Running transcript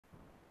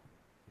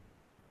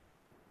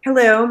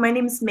Hello, my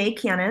name is May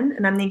Cannon,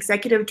 and I'm the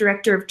Executive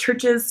Director of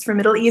Churches for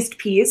Middle East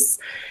Peace.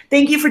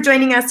 Thank you for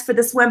joining us for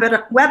this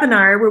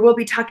webinar where we'll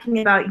be talking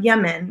about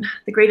Yemen,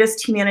 the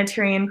greatest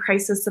humanitarian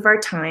crisis of our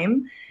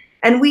time.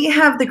 And we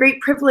have the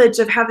great privilege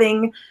of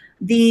having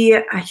the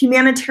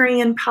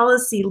humanitarian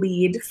policy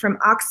lead from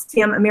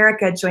Oxfam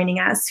America joining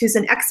us, who's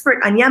an expert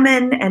on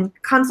Yemen and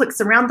conflicts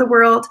around the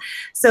world.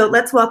 So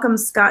let's welcome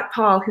Scott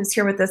Paul, who's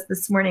here with us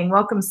this morning.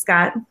 Welcome,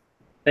 Scott.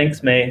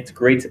 Thanks, May. It's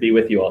great to be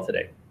with you all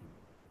today.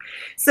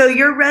 So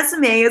your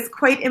resume is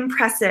quite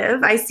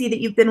impressive. I see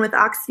that you've been with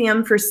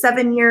Oxfam for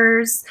 7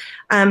 years.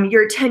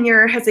 Your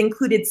tenure has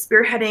included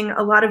spearheading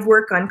a lot of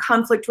work on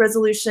conflict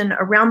resolution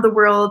around the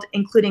world,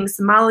 including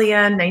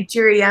Somalia,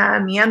 Nigeria,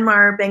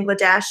 Myanmar,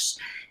 Bangladesh,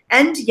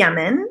 and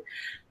Yemen.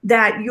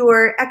 That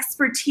your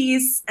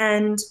expertise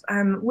and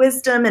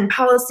wisdom and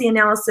policy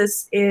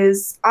analysis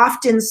is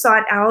often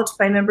sought out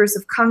by members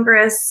of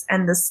Congress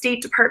and the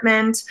State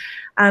Department.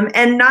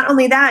 And not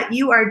only that,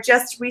 you are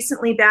just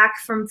recently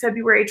back from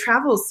February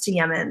travels to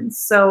Yemen.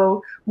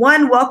 So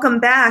one, welcome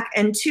back,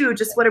 and two,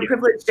 just what a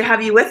privilege to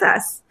have you with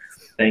us.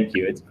 Thank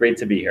you. It's great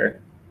to be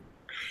here.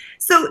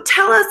 So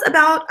tell us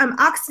about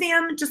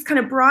Oxfam, just kind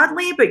of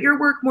broadly, but your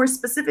work more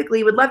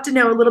specifically. Would love to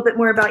know a little bit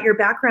more about your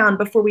background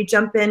before we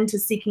jump into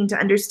seeking to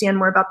understand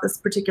more about this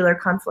particular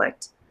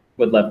conflict.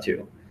 Would love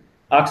to.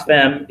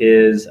 Oxfam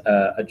is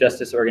a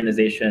justice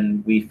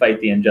organization. We fight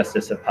the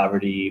injustice of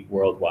poverty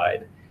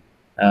worldwide.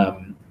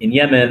 In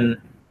Yemen,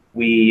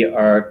 we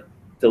are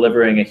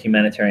delivering a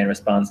humanitarian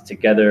response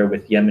together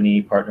with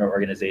Yemeni partner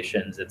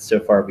organizations. It's so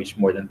far reached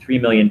more than 3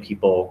 million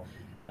people,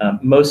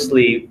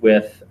 mostly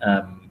with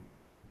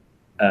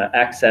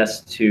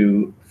access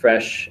to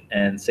fresh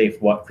and safe,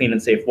 clean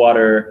and safe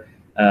water,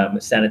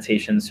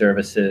 sanitation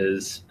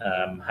services,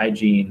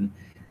 hygiene.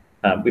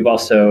 We've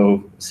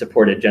also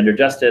supported gender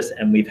justice,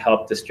 and we've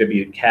helped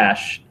distribute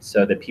cash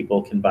so that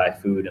people can buy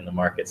food in the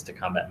markets to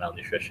combat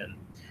malnutrition.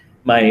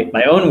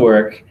 My own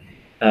work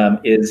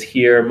is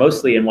here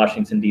mostly in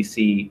Washington,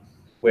 D.C.,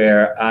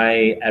 where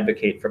I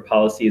advocate for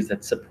policies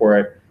that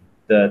support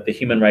the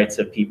human rights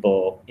of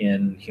people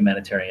in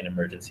humanitarian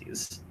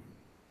emergencies.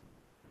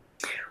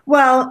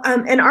 Well,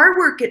 and our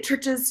work at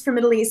Churches for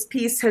Middle East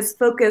Peace has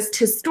focused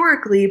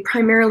historically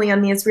primarily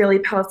on the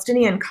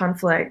Israeli-Palestinian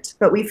conflict,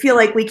 but we feel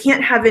like we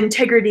can't have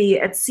integrity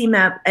at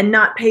CMEP and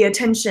not pay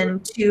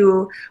attention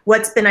to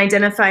what's been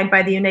identified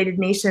by the United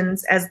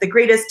Nations as the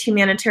greatest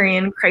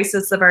humanitarian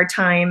crisis of our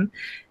time.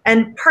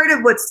 And part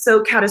of what's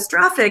so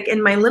catastrophic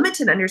in my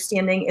limited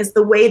understanding is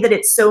the way that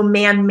it's so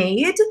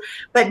man-made,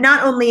 but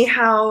not only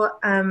how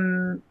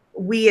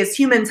we as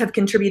humans have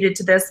contributed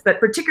to this, but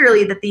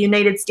particularly that the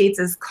United States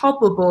is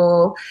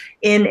culpable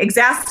in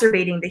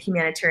exacerbating the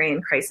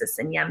humanitarian crisis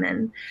in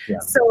Yemen. Yeah.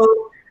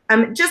 So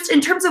just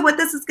in terms of what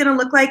this is going to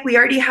look like, we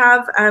already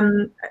have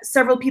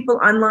several people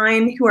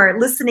online who are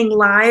listening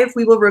live.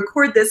 We will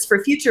record this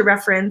for future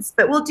reference,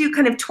 but we'll do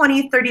kind of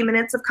 20, 30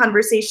 minutes of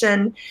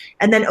conversation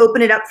and then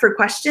open it up for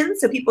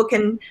questions so people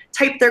can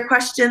type their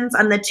questions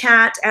on the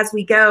chat as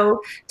we go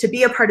to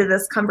be a part of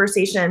this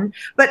conversation.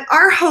 But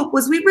our hope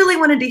was we really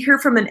wanted to hear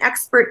from an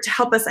expert to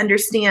help us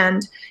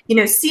understand, you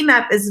know,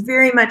 CMEP is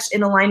very much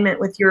in alignment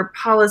with your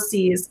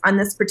policies on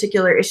this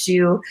particular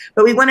issue,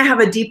 but we want to have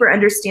a deeper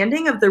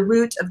understanding of the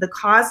root of the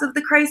cause of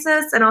the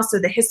crisis and also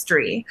the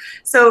history.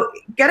 So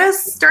get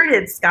us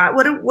started, Scott.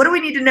 What do we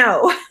need to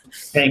know?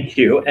 Thank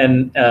you.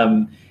 And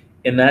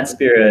in that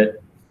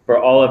spirit, for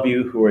all of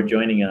you who are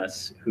joining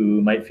us who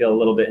might feel a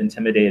little bit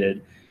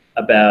intimidated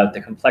about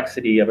the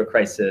complexity of a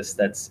crisis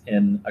that's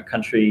in a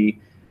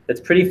country that's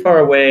pretty far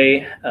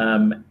away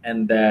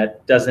and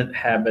that doesn't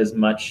have as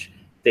much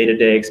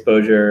day-to-day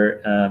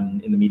exposure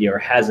in the media or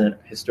hasn't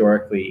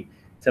historically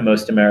to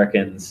most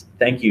Americans,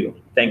 thank you.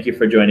 Thank you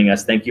for joining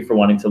us. Thank you for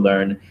wanting to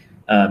learn.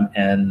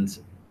 And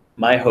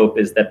my hope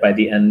is that by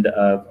the end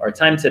of our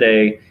time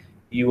today,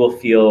 you will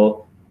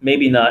feel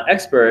maybe not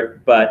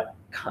expert, but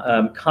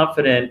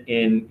confident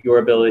in your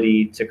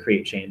ability to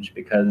create change,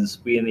 because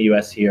we in the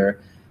US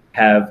here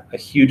have a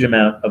huge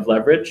amount of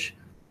leverage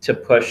to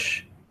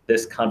push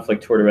this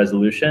conflict toward a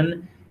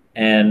resolution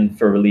and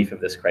for relief of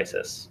this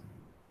crisis.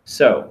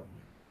 So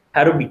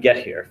how did we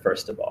get here,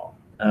 first of all?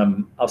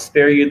 I'll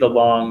spare you the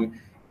long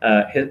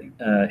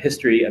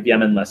history of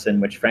Yemen lesson,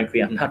 which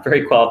frankly I'm not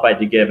very qualified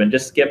to give, and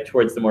just skip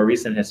towards the more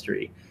recent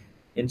history.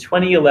 In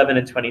 2011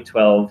 and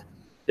 2012,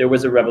 there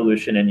was a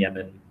revolution in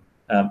Yemen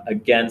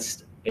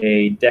against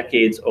a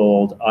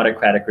decades-old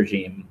autocratic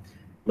regime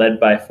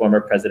led by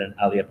former President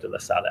Ali Abdullah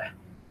Saleh.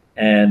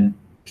 And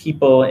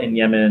people in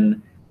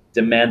Yemen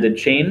demanded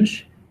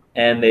change,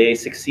 and they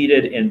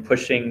succeeded in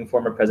pushing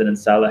former President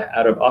Saleh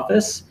out of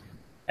office.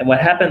 And what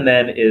happened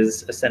then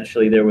is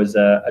essentially there was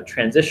a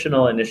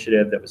transitional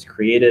initiative that was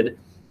created,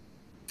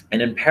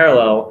 and in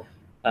parallel,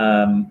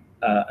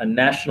 a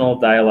national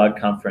dialogue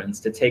conference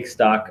to take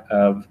stock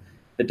of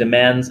the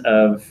demands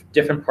of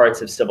different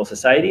parts of civil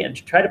society and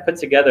to try to put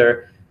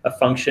together a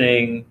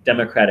functioning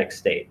democratic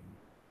state.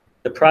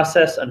 The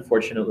process,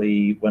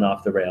 unfortunately, went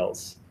off the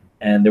rails,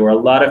 and there were a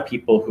lot of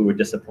people who were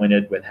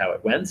disappointed with how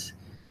it went.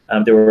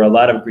 There were a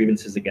lot of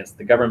grievances against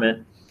the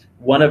government.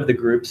 One of the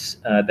groups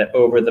that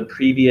over the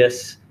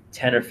previous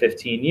 10 or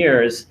 15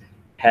 years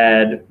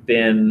had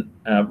been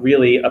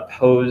really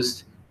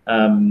opposed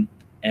and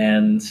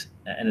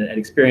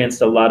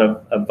experienced a lot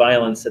of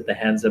violence at the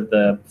hands of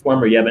the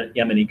former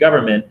Yemeni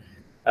government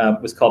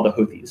was called the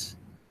Houthis.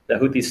 The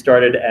Houthis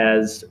started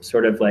as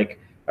sort of like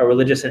a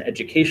religious and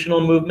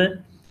educational movement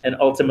and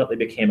ultimately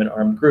became an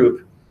armed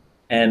group.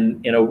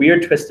 And in a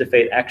weird twist of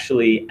fate,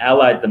 actually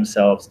allied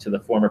themselves to the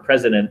former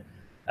president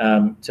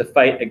to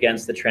fight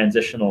against the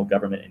transitional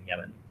government in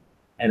Yemen.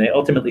 And they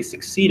ultimately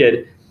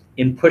succeeded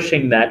in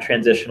pushing that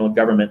transitional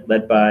government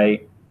led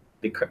by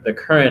the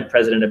current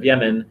president of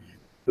Yemen,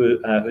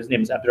 whose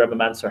name is Abdurrahman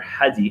Mansur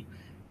Hadi,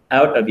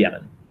 out of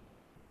Yemen.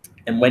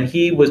 And when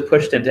he was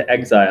pushed into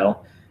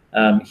exile,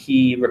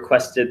 he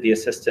requested the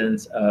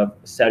assistance of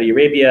Saudi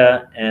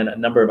Arabia and a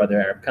number of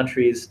other Arab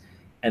countries.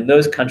 And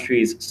those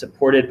countries,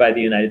 supported by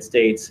the United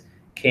States,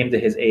 came to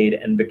his aid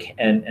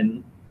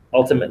and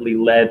ultimately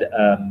led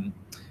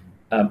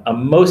a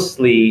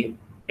mostly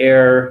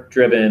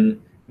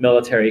air-driven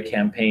military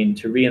campaign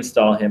to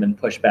reinstall him and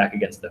push back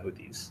against the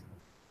Houthis.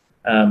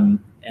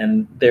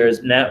 And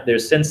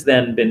there's since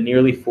then been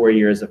nearly 4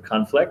 years of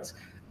conflict.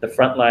 The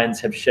front lines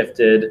have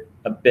shifted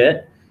a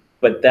bit,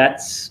 but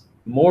that's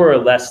more or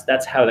less,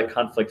 that's how the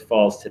conflict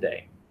falls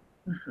today.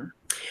 Mm-hmm.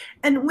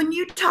 And when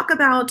you talk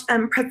about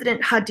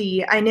President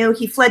Hadi, I know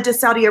he fled to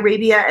Saudi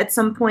Arabia at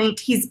some point.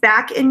 He's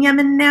back in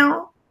Yemen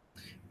now?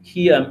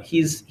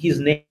 He's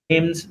named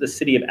the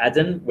city of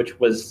Aden, which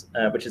is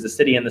a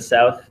city in the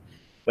south.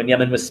 When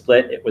Yemen was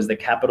split, it was the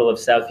capital of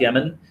South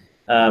Yemen.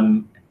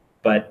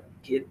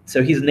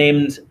 So he's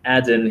named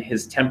Aden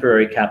his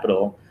temporary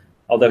capital,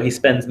 although he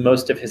spends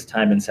most of his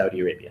time in Saudi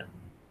Arabia.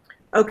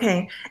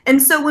 Okay.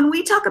 And so when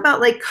we talk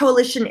about like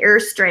coalition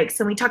airstrikes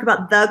and we talk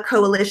about the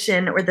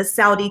coalition or the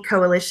Saudi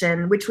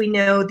coalition, which we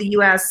know the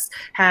US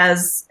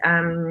has,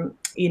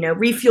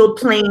 refueled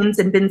planes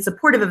and been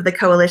supportive of the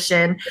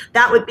coalition,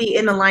 that would be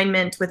in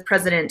alignment with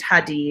President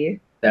Hadi.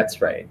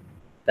 That's right.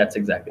 That's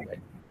exactly right.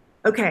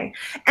 Okay.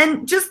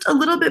 And just a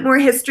little bit more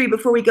history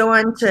before we go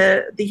on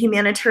to the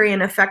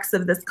humanitarian effects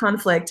of this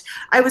conflict.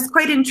 I was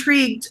quite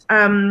intrigued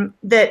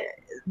that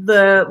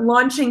the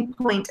launching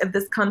point of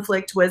this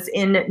conflict was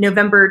in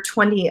November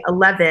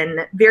 2011,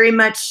 very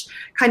much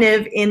kind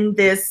of in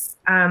this,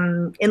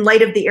 in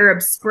light of the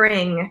Arab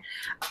Spring.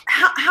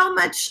 How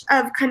much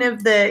of kind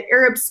of the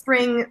Arab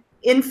Spring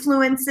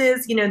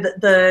influences,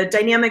 the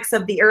dynamics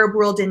of the Arab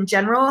world in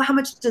general, how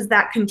much does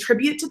that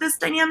contribute to this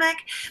dynamic?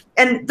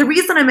 And the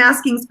reason I'm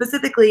asking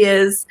specifically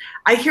is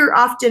I hear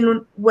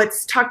often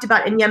what's talked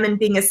about in Yemen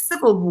being a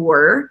civil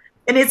war.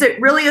 And is it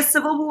really a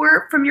civil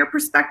war from your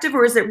perspective,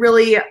 or is it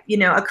really,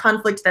 a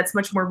conflict that's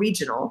much more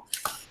regional?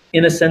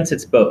 In a sense,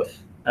 it's both.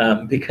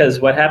 Because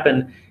what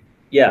happened,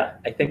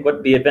 I think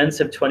what the events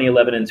of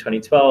 2011 and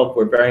 2012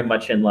 were very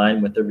much in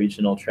line with the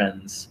regional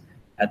trends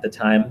at the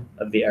time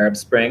of the Arab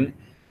Spring.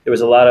 There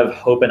was a lot of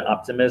hope and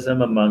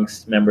optimism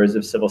amongst members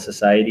of civil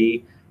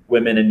society,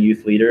 women and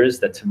youth leaders,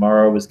 that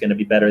tomorrow was going to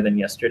be better than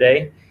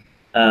yesterday.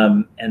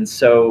 And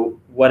so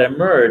what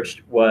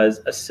emerged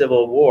was a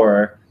civil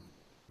war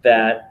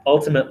that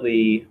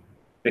ultimately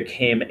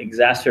became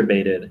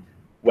exacerbated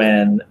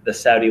when the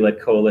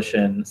Saudi-led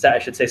coalition, I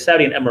should say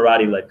Saudi and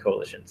Emirati-led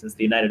coalition, since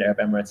the United Arab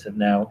Emirates have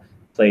now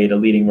played a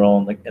leading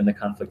role in the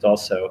conflict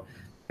also,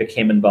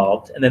 became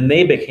involved. And then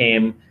they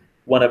became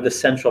one of the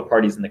central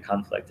parties in the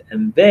conflict.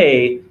 And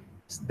they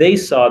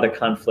saw the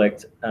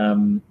conflict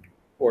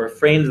or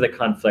framed the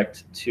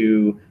conflict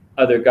to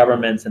other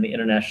governments and the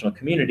international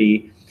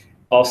community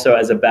also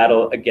as a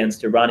battle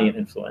against Iranian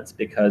influence,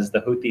 because the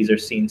Houthis are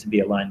seen to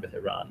be aligned with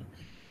Iran.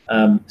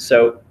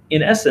 So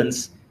in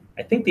essence,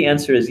 I think the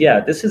answer is,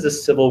 this is a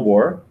civil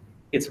war.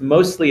 It's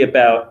mostly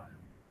about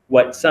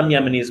what some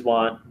Yemenis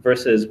want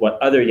versus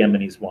what other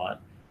Yemenis want.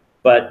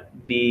 But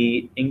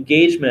the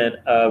engagement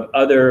of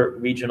other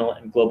regional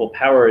and global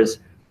powers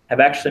have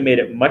actually made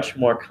it much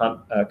more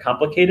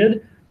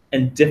complicated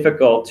and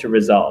difficult to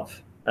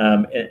resolve.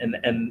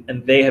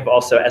 And they have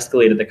also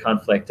escalated the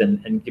conflict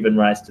and given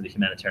rise to the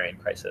humanitarian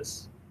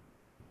crisis.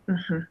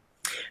 Mm-hmm.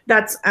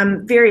 That's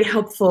very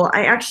helpful.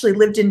 I actually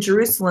lived in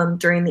Jerusalem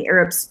during the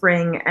Arab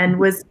Spring and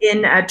was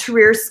in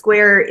Tahrir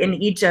Square in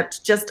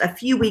Egypt just a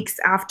few weeks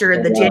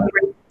after the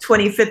January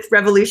 25th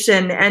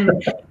revolution. And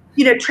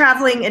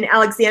traveling in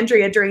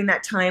Alexandria during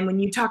that time, when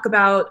you talk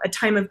about a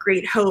time of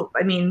great hope,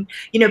 I mean,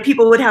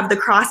 people would have the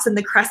cross and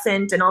the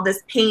crescent and all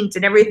this paint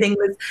and everything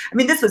was,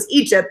 this was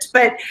Egypt,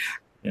 but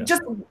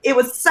it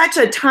was such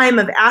a time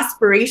of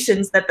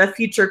aspirations that the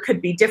future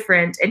could be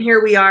different. And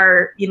here we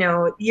are,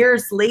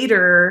 years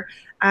later,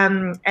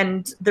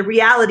 and the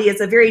reality is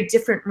a very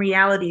different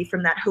reality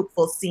from that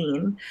hopeful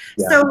scene.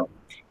 Yeah. So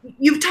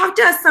you've talked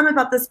to us some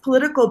about this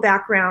political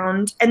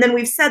background, and then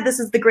we've said this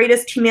is the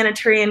greatest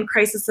humanitarian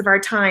crisis of our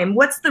time.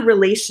 What's the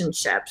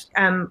relationship?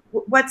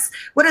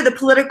 What are the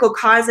political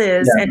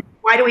causes, and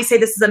why do we say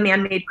this is a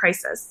man-made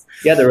crisis?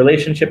 Yeah, the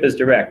relationship is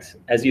direct.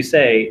 As you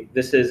say,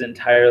 this is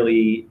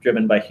entirely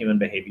driven by human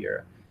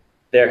behavior.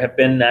 There have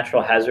been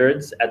natural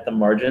hazards at the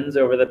margins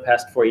over the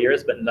past 4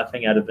 years, but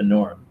nothing out of the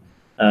norm.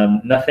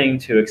 Nothing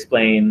to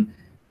explain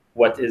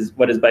what is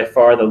by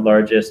far the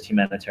largest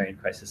humanitarian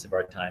crisis of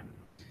our time.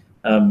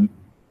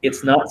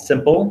 It's not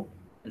simple.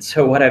 And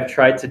so what I've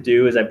tried to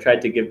do is I've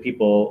tried to give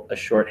people a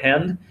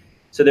shorthand.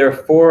 So there are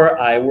 4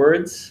 I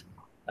words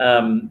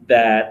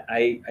that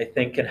I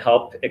think can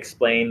help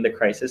explain the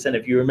crisis. And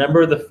if you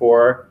remember the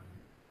 4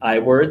 I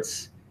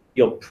words,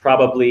 you'll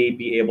probably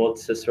be able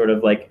to sort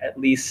of like at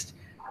least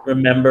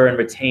remember and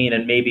retain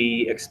and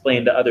maybe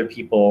explain to other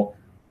people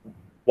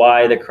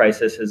why the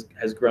crisis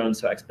has grown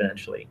so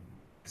exponentially.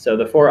 So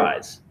the 4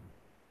 I's.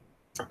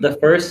 The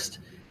first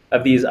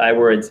of these I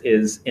words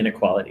is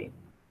inequality.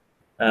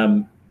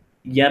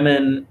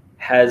 Yemen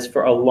has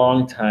for a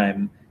long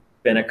time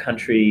been a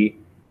country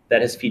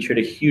that has featured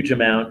a huge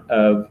amount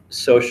of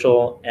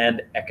social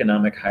and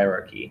economic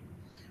hierarchy.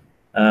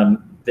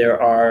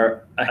 There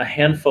are a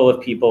handful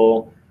of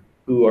people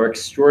who are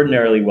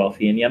extraordinarily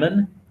wealthy in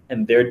Yemen,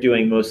 and they're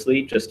doing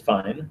mostly just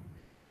fine.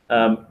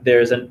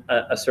 There's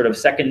a sort of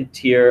second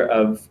tier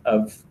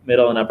of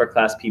middle and upper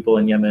class people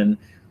in Yemen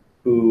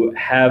who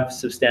have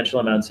substantial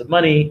amounts of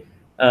money,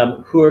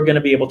 who are going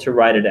to be able to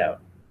ride it out.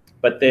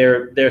 But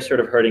they're sort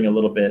of hurting a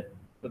little bit.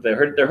 They're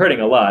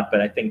hurting a lot,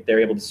 but I think they're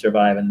able to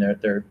survive, and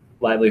their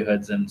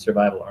livelihoods and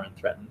survival aren't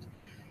threatened.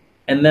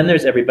 And then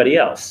there's everybody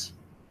else.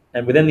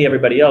 And within the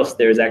everybody else,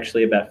 there's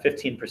actually about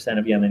 15%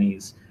 of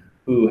Yemenis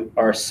who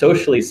are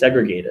socially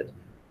segregated,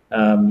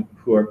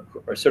 who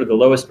are sort of the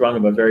lowest rung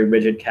of a very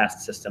rigid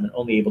caste system and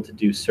only able to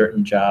do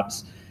certain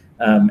jobs.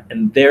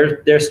 And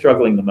they're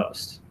struggling the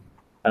most.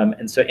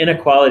 And so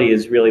inequality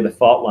is really the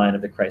fault line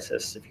of the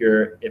crisis. If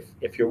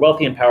you're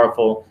wealthy and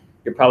powerful,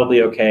 you're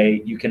probably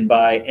okay. You can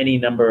buy any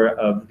number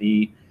of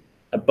the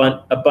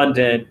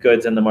abundant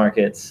goods in the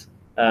markets.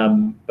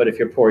 But if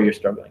you're poor, you're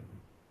struggling.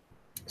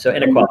 So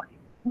inequality.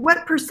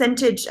 What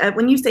percentage,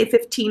 when you say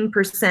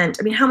 15%,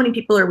 I mean, how many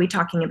people are we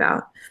talking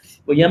about?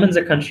 Well, Yemen's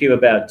a country of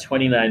about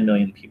 29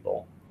 million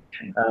people.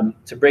 Okay.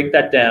 To break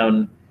that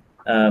down,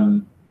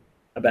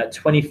 about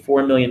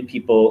 24 million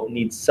people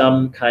need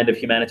some kind of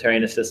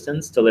humanitarian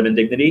assistance to live in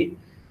dignity.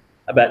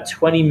 About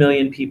 20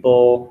 million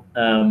people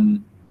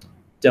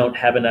don't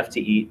have enough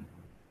to eat.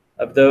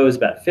 Of those,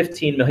 about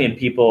 15 million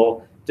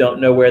people don't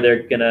know where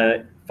they're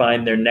gonna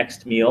find their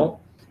next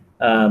meal.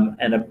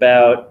 And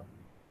about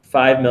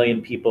 5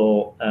 million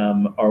people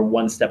are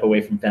one step away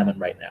from famine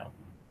right now.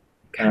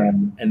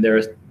 And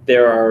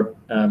there are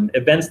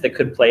events that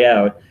could play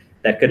out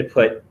that could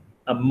put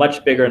a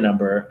much bigger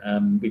number.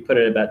 We put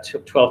it at about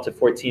 12 to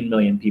 14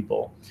 million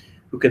people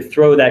who could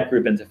throw that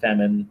group into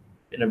famine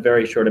in a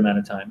very short amount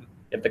of time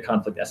if the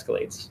conflict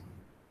escalates.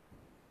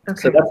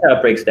 Okay. So that's how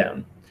it breaks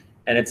down.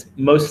 And it's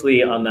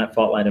mostly on that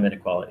fault line of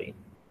inequality.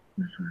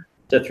 Mm-hmm.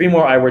 So 3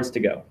 more I words to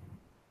go.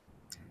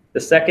 The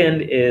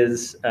second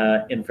is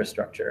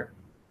infrastructure.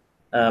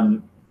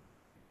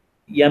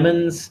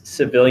 Yemen's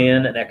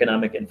civilian and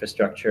economic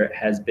infrastructure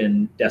has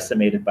been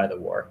decimated by the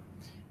war.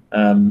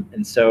 And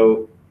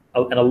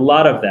a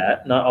lot of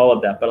that, not all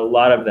of that, but a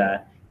lot of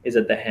that is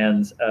at the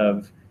hands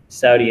of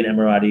Saudi and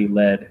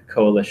Emirati-led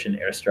coalition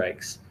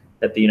airstrikes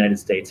that the United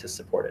States has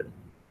supported.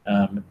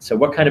 So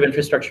what kind of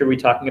infrastructure are we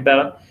talking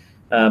about?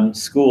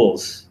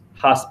 Schools,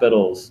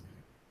 hospitals,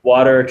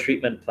 water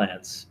treatment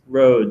plants,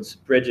 roads,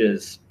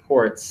 bridges,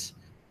 ports,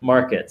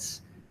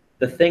 markets,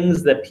 the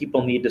things that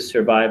people need to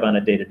survive on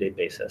a day-to-day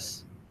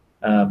basis.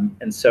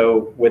 And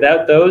so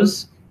without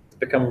those, it's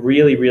become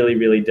really, really,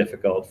 really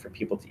difficult for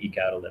people to eke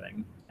out a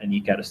living and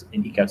eke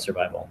out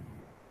survival.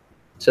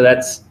 So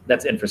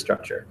that's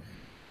infrastructure.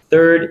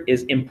 Third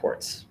is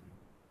imports.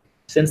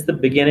 Since the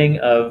beginning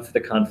of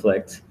the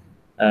conflict,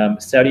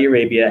 Saudi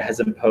Arabia has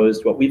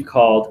imposed what we've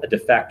called a de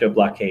facto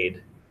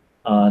blockade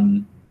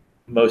on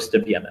most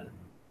of Yemen.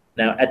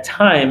 Now, at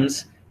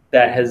times,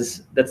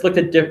 that's looked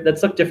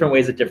different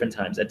ways at different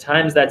times. At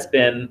times, that's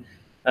been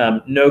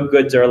no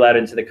goods are allowed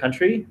into the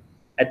country.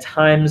 At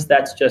times,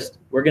 that's just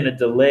we're going to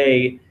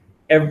delay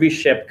every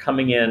ship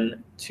coming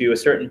in to a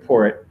certain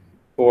port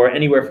for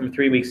anywhere from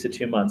 3 weeks to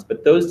 2 months.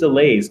 But those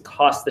delays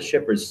cost the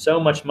shippers so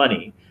much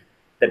money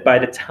that by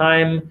the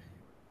time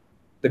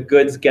the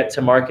goods get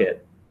to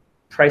market,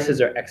 prices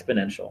are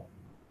exponential.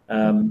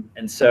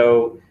 And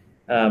so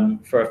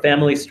for a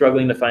family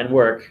struggling to find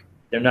work,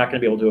 they're not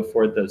going to be able to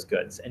afford those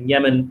goods. And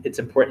Yemen, it's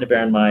important to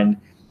bear in mind,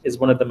 is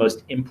one of the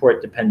most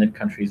import-dependent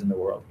countries in the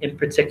world, in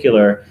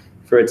particular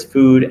for its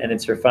food and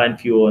its refined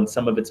fuel and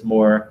some of its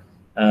more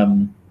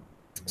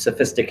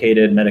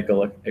sophisticated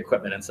medical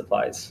equipment and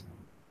supplies.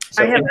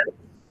 So I have a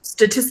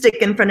statistic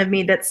in front of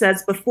me that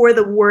says before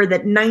the war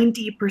that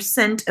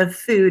 90% of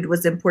food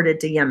was imported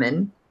to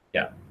Yemen.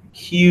 Yeah,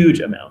 huge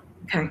amount.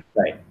 Okay.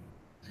 Right.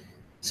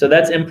 So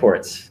that's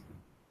imports.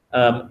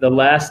 The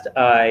last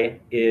I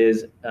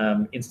is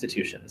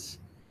institutions.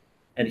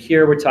 And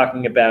here we're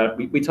talking about,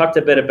 we talked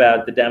a bit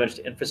about the damage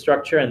to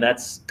infrastructure, and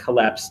that's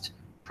collapsed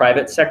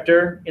private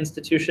sector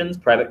institutions,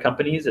 private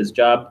companies as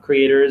job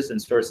creators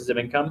and sources of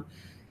income.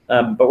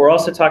 But we're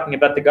also talking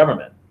about the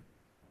government.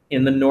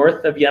 In the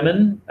north of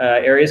Yemen,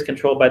 areas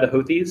controlled by the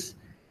Houthis,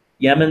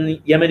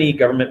 Yemeni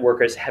government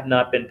workers have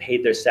not been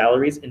paid their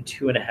salaries in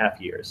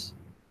 2.5 years.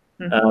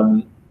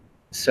 Mm-hmm.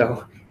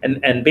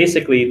 And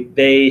basically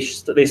they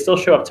still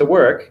show up to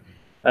work.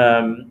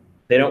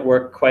 They don't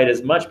work quite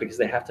as much because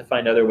they have to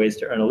find other ways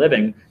to earn a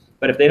living.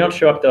 But if they don't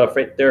show up,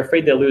 they're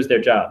afraid they'll lose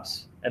their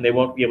jobs and they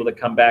won't be able to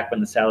come back when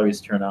the salaries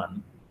turn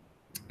on.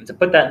 And to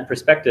put that in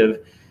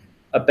perspective,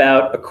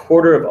 about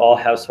 1/4 of all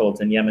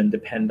households in Yemen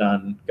depend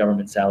on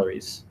government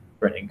salaries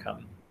for an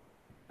income.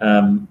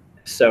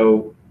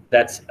 So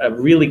that's a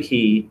really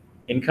key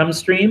income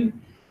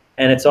stream.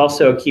 And it's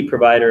also a key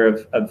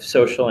provider of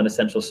social and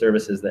essential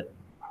services that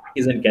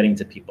isn't getting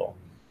to people.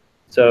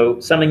 So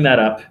summing that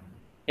up,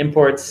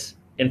 imports,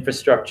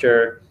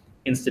 infrastructure,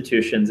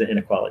 institutions, and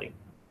inequality.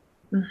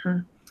 Mm-hmm.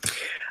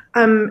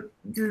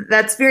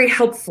 That's very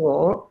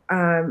helpful.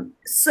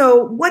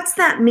 So what's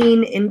that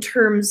mean in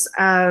terms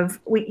of,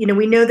 we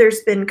know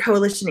there's been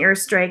coalition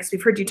airstrikes.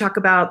 We've heard you talk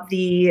about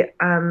the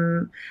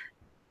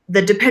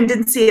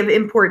dependency of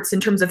imports in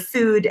terms of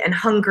food and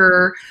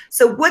hunger.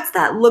 So what's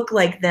that look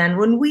like then?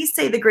 When we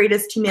say the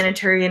greatest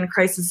humanitarian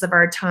crisis of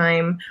our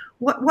time,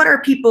 what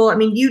are people, I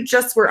mean, you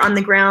just were on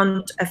the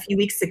ground a few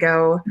weeks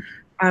ago.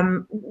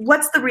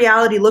 What's the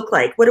reality look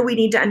like? What do we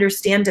need to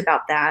understand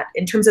about that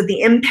in terms of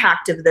the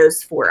impact of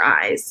those 4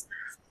 I's?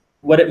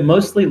 What it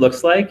mostly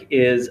looks like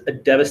is a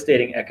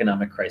devastating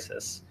economic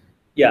crisis.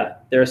 Yeah,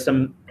 there are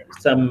some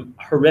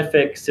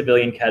horrific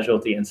civilian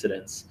casualty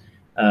incidents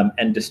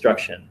and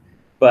destruction.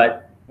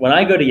 But when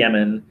I go to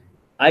Yemen,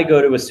 I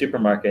go to a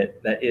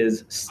supermarket that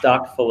is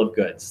stocked full of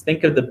goods.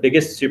 Think of the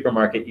biggest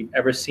supermarket you've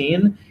ever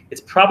seen.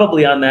 It's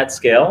probably on that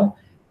scale.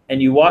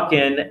 And you walk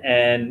in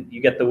and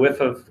you get the whiff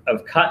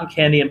of cotton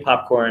candy and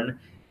popcorn,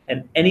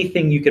 and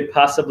anything you could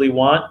possibly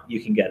want, you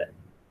can get it.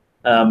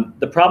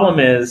 The problem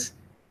is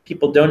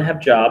people don't have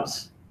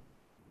jobs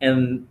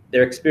and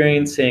they're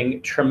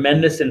experiencing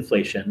tremendous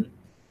inflation.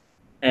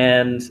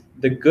 And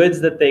the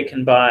goods that they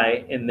can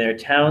buy in their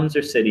towns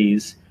or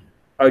cities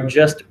are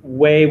just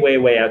way, way,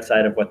 way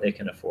outside of what they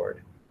can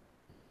afford.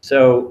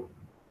 So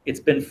it's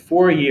been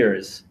 4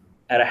 years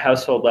at a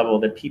household level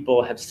that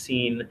people have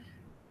seen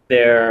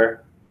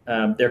their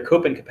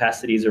coping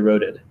capacities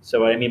eroded.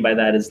 So what I mean by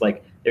that is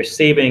like their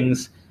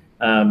savings,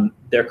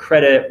 their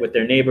credit with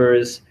their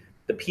neighbors,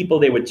 the people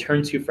they would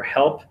turn to for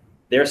help,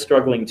 they're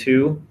struggling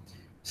too.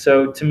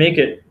 So to make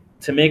it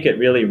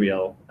really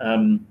real,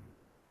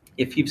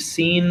 if you've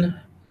seen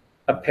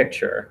a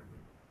picture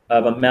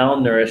of a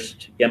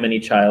malnourished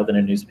Yemeni child in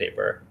a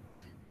newspaper,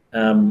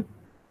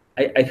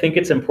 I think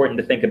it's important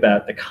to think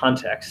about the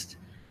context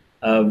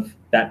of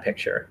that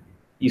picture.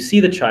 You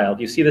see the child,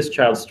 you see this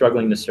child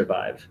struggling to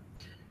survive.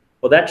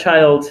 Well, that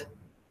child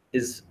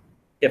is,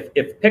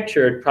 if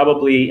pictured,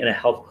 probably in a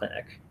health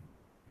clinic.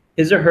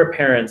 His or her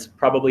parents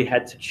probably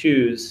had to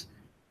choose,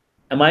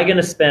 I'm going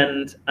to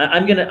spend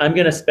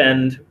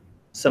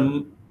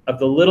some of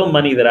the little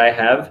money that I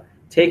have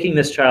taking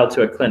this child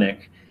to a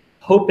clinic,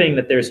 hoping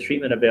that there's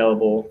treatment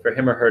available for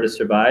him or her to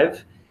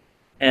survive.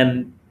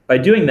 And by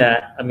doing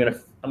that, I'm going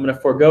to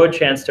forego a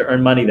chance to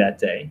earn money that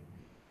day.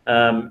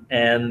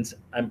 And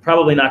I'm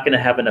probably not going to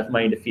have enough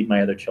money to feed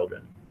my other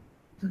children.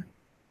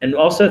 And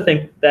also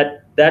think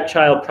that that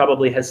child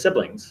probably has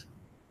siblings.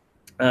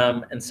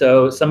 And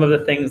so some of the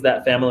things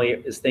that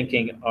family is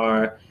thinking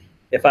are,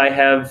 if I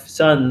have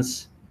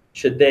sons,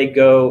 should they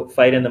go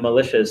fight in the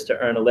militias to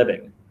earn a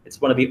living?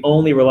 It's one of the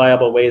only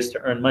reliable ways to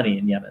earn money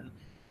in Yemen.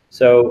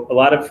 So a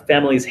lot of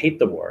families hate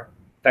the war.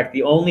 In fact,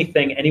 the only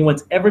thing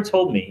anyone's ever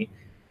told me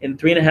in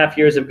 3.5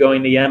 years of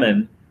going to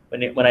Yemen,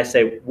 when I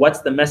say, what's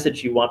the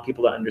message you want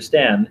people to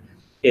understand,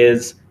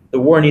 is the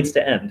war needs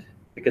to end.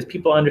 Because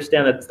people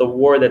understand that it's the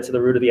war that's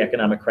the root of the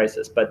economic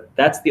crisis. But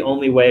that's the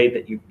only way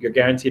that you're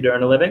guaranteed to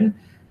earn a living.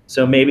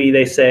 So maybe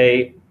they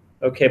say,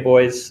 okay,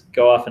 boys,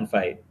 go off and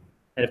fight.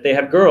 And if they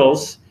have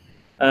girls,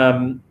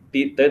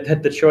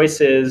 the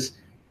choice is,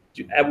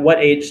 at what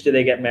age do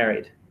they get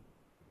married?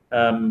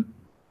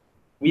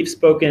 We've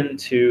spoken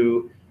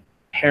to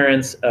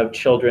parents of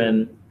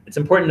children. It's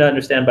important to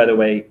understand, by the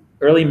way,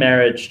 early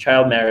marriage,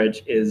 child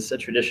marriage is a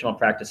traditional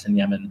practice in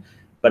Yemen,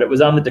 but it was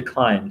on the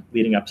decline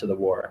leading up to the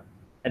war.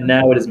 And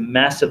now it is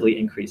massively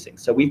increasing.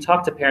 So we've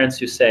talked to parents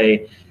who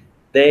say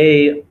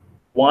they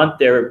want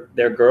their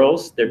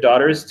girls, their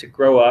daughters, to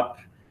grow up,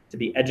 to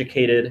be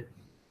educated,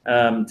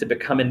 to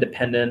become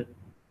independent,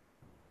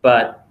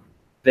 but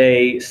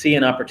they see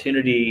an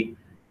opportunity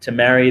to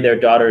marry their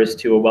daughters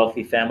to a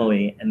wealthy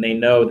family, and they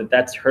know that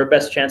that's her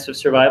best chance of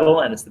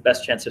survival, and it's the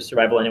best chance of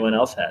survival anyone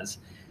else has.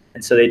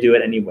 And so they do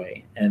it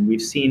anyway. And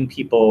we've seen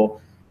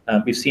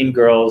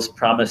girls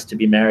promise to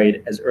be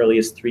married as early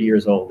as 3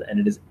 years old, and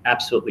it is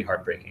absolutely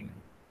heartbreaking.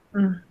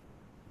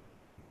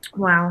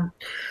 Wow.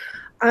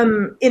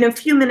 In a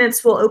few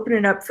minutes, we'll open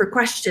it up for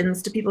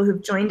questions to people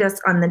who've joined us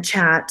on the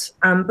chat.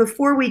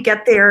 Before we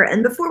get there,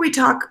 and before we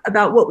talk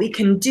about what we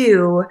can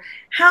do,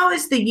 how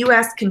is the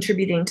U.S.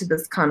 contributing to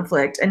this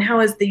conflict, and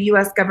how is the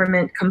U.S.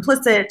 government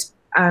complicit?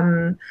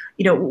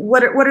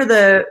 What are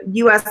the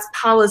U.S.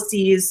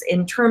 policies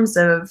in terms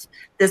of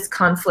this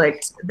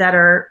conflict that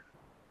are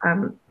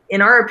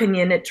in our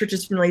opinion, at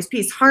Churches for Middle East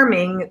Peace,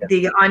 harming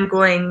the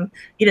ongoing,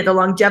 the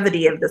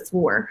longevity of this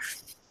war.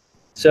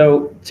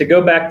 So to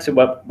go back to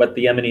what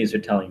the Yemenis are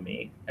telling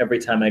me every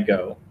time I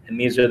go, and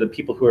these are the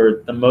people who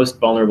are the most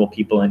vulnerable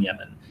people in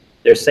Yemen,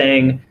 they're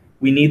saying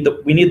we need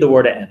the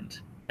war to end,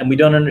 and we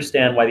don't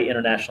understand why the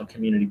international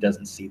community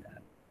doesn't see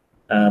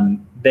that.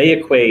 They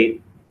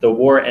equate the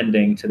war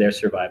ending to their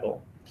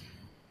survival.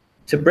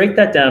 To break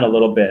that down a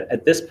little bit,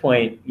 at this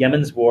point,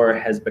 Yemen's war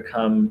has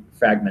become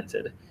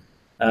fragmented.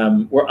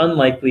 We're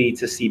unlikely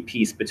to see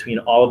peace between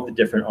all of the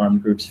different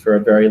armed groups for a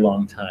very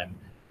long time.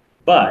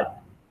 But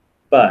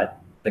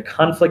the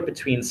conflict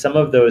between some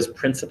of those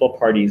principal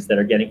parties that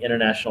are getting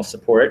international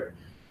support,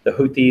 the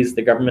Houthis,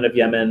 the government of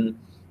Yemen,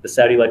 the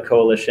Saudi-led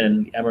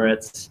coalition, the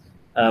Emirates,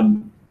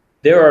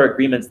 there are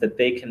agreements that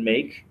they can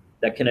make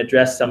that can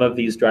address some of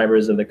these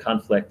drivers of the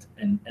conflict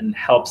and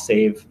help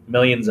save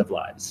millions of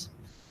lives.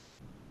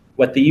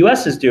 What the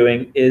US is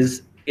doing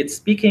is it's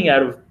speaking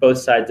out of both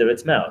sides of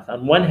its mouth.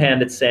 On one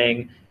hand, it's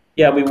saying,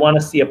 yeah, we want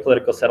to see a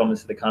political settlement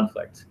to the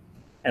conflict.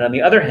 And on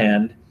the other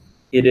hand,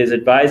 it is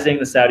advising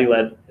the Saudi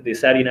and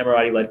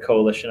Emirati-led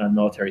coalition on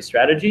military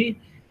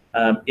strategy.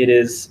 It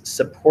is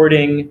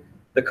supporting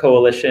the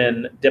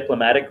coalition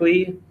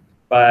diplomatically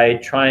by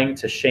trying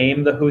to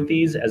shame the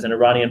Houthis as an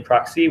Iranian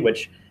proxy,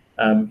 which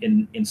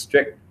in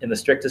the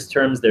strictest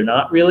terms, they're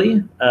not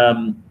really.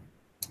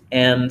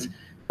 And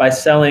by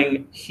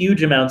selling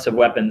huge amounts of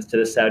weapons to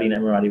the Saudi and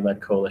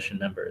Emirati-led coalition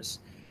members.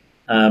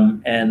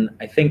 And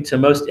I think to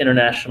most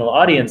international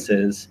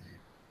audiences,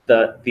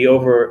 the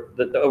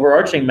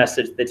overarching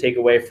message they take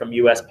away from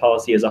US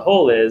policy as a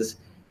whole is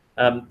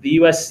the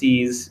US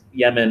sees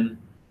Yemen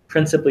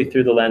principally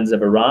through the lens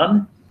of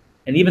Iran.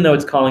 And even though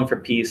it's calling for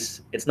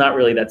peace, it's not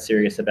really that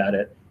serious about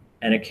it.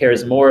 And it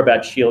cares more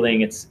about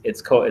shielding its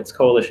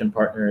coalition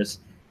partners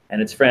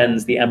and its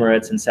friends, the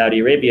Emirates and Saudi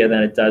Arabia,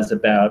 than it does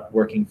about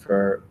working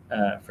for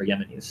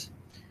Yemenis.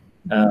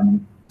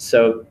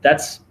 So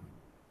that's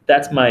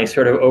my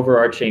sort of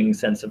overarching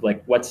sense of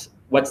like what's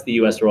the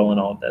US role in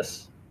all of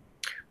this.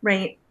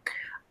 Right.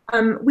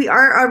 We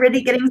are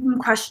already getting some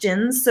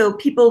questions, so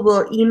people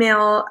will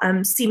email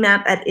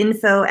CMEP at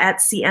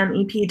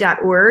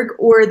info@cmep.org,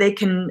 or they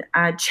can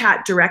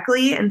chat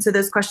directly, and so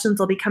those questions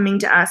will be coming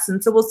to us,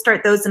 and so we'll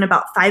start those in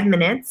about 5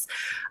 minutes.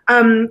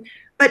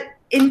 But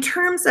in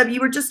terms of, you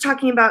were just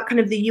talking about kind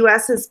of the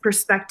US's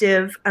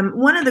perspective,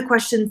 one of the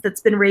questions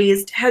that's been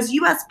raised, has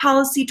US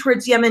policy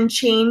towards Yemen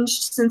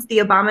changed since the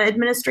Obama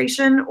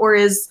administration, or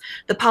is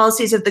the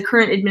policies of the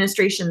current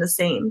administration the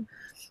same?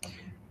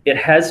 It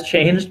has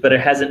changed, but it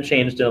hasn't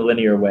changed in a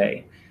linear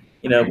way.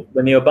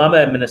 When the Obama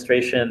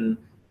administration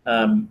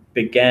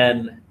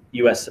began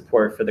US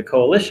support for the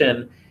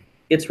coalition,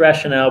 its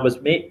rationale was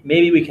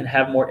maybe we can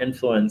have more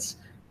influence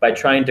by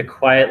trying to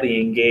quietly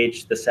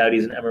engage the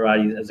Saudis and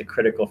Emiratis as a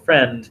critical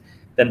friend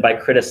than by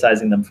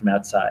criticizing them from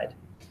outside.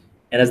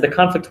 And as the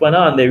conflict went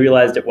on, they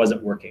realized it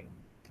wasn't working.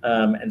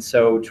 And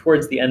so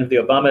towards the end of the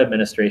Obama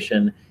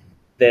administration,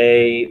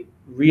 they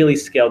really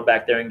scaled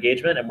back their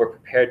engagement and were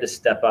prepared to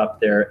step up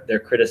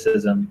their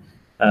criticism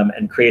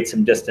and create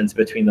some distance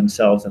between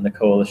themselves and the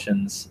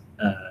coalition's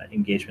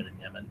engagement in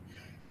Yemen.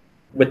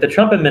 With the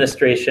Trump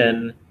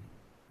administration,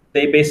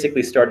 they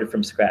basically started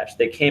from scratch.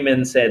 They came in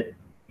and said,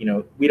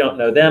 we don't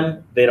know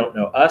them, they don't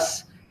know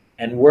us,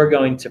 and we're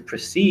going to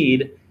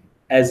proceed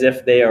as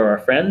if they are our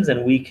friends,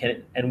 and we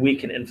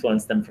can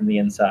influence them from the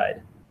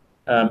inside.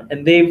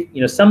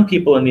 And some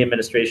people in the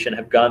administration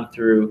have gone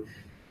through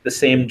the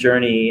same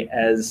journey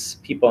as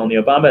people in the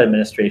Obama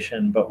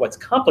administration, but what's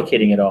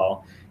complicating it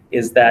all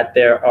is that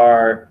there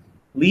are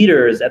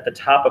leaders at the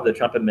top of the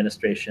Trump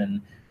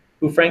administration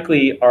who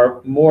frankly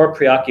are more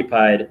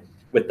preoccupied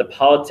with the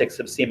politics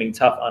of seeming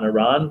tough on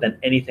Iran than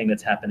anything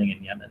that's happening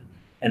in Yemen.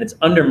 And it's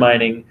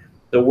undermining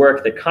the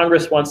work that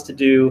Congress wants to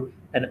do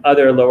and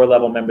other lower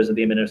level members of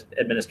the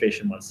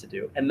administration wants to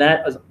do. And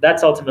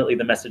that's ultimately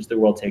the message the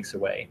world takes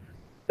away,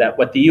 that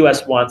what the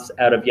US wants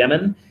out of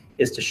Yemen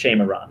is to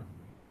shame Iran.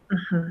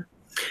 Mm-hmm.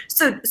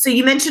 So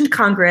you mentioned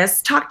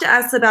Congress. Talk to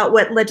us about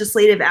what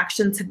legislative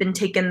actions have been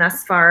taken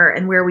thus far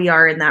and where we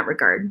are in that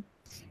regard.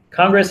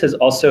 Congress has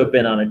also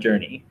been on a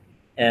journey,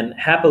 and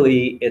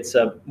happily, it's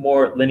a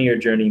more linear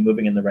journey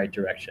moving in the right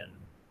direction.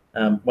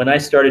 When I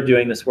started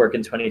doing this work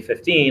in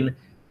 2015,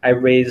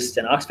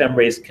 Oxfam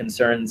raised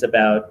concerns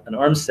about an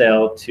arms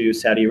sale to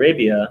Saudi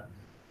Arabia,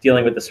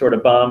 dealing with the sort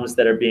of bombs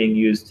that are being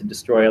used to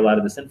destroy a lot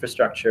of this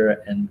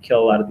infrastructure and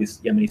kill a lot of these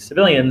Yemeni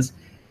civilians.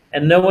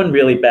 And no one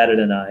really batted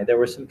an eye. There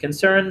were some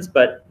concerns,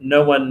 but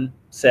no one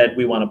said,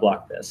 we want to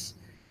block this.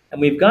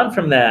 And we've gone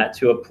from that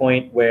to a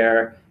point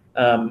where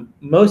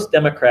most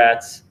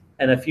Democrats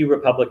and a few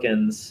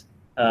Republicans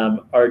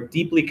are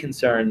deeply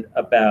concerned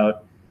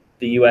about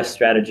the US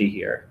strategy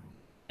here.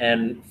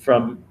 And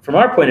from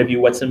our point of view,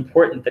 what's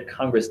important that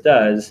Congress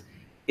does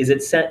is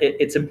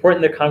it's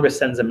important that Congress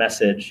sends a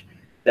message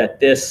that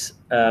this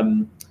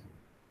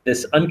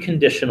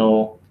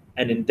unconditional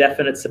and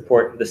indefinite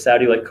support of the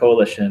Saudi-led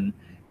coalition,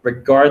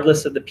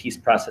 regardless of the peace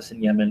process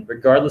in Yemen,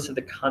 regardless of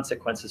the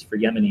consequences for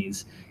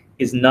Yemenis,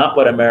 is not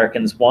what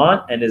Americans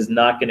want and is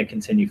not going to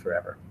continue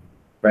forever,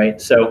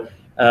 right? So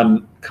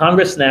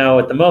Congress now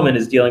at the moment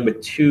is dealing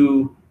with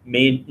two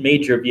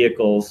major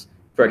vehicles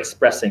for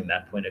expressing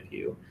that point of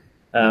view.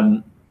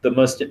 The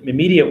most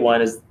immediate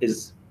one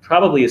is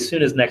probably as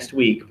soon as next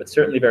week, but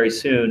certainly very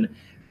soon,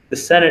 the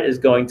Senate is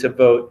going to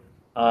vote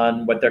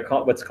on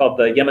what's called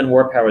the Yemen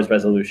War Powers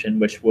Resolution,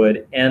 which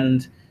would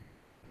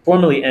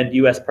formally end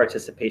U.S.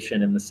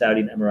 participation in the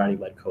Saudi and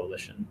Emirati-led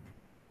coalition.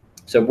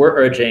 So we're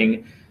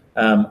urging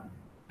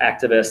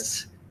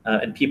activists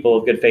and people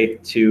of good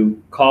faith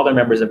to call their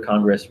members of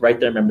Congress, write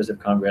their members of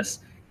Congress,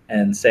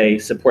 and say,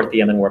 support the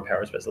Yemen War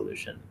Powers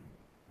Resolution.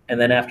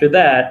 And then after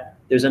that,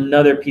 there's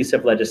another piece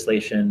of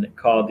legislation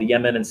called the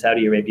Yemen and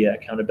Saudi Arabia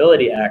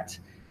Accountability Act,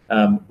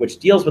 which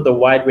deals with a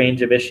wide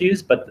range of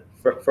issues, but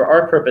for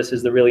our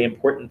purposes, the really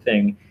important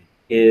thing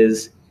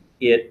is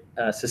it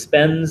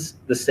suspends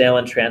the sale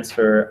and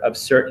transfer of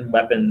certain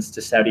weapons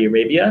to Saudi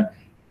Arabia,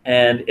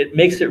 and it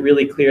makes it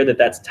really clear that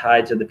that's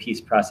tied to the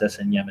peace process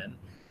in Yemen.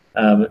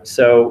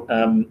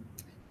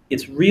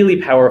 It's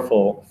really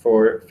powerful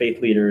for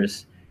faith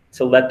leaders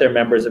to let their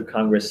members of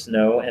Congress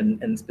know,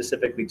 and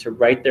specifically to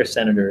write their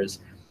senators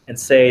and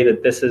say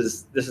that this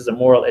is a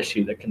moral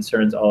issue that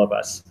concerns all of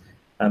us.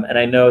 And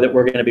I know that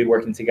we're going to be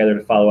working together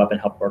to follow up and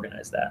help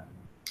organize that.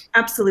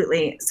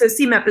 Absolutely. So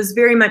CMEP is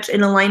very much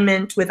in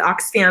alignment with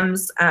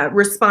Oxfam's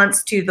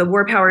response to the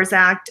War Powers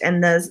Act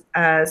and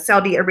the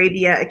Saudi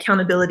Arabia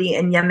Accountability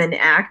and Yemen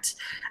Act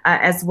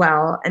as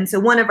well. And so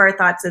one of our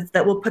thoughts is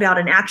that we'll put out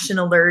an action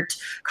alert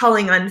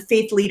calling on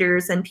faith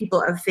leaders and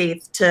people of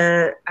faith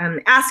to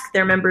ask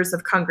their members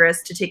of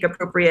Congress to take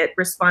appropriate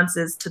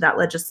responses to that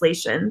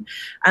legislation.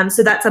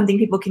 So that's something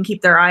people can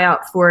keep their eye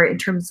out for in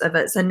terms of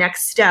as a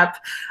next step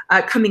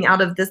coming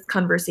out of this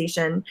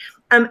conversation.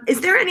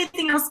 Is there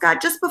anything else,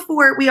 Scott, just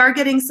before we are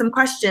getting some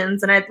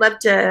questions, and I'd love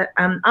to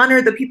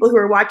honor the people who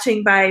are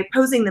watching by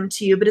posing them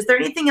to you, but is there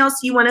anything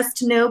else you want us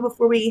to know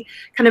before we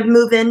kind of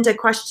move into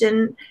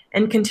question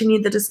and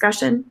continue the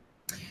discussion?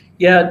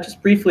 Yeah,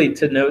 just briefly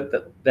to note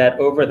that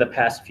over the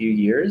past few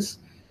years,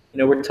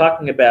 we're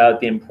talking about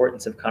the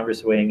importance of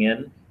Congress weighing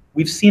in.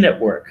 We've seen it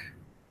work.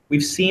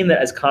 We've seen that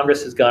as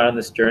Congress has gone on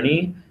this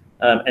journey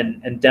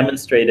and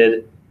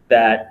demonstrated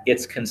that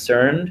it's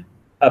concerned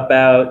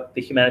about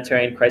the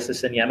humanitarian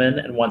crisis in Yemen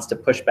and wants to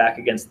push back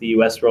against the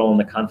US role in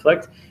the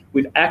conflict,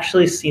 we've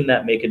actually seen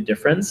that make a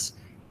difference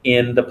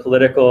in the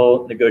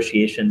political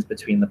negotiations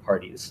between the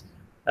parties.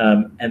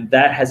 And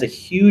that has a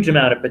huge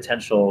amount of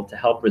potential to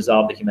help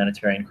resolve the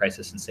humanitarian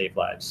crisis and save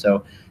lives.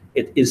 So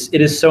it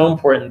is so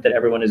important that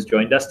everyone has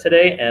joined us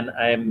today, and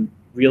I'm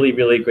really,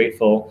 really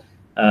grateful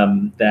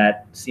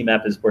that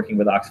CMEP is working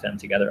with Oxfam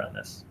together on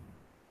this.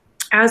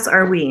 As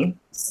are we.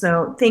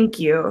 So thank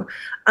you.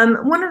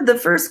 One of the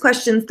first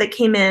questions that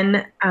came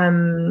in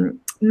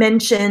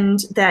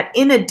mentioned that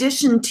in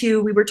addition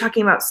to, we were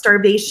talking about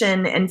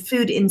starvation and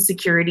food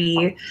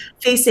insecurity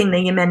facing the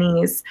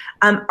Yemenis,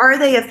 are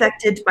they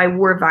affected by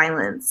war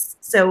violence?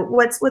 So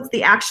what's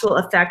the actual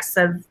effects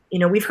of,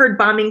 we've heard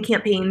bombing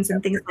campaigns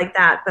and things like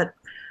that, but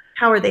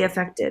how are they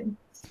affected?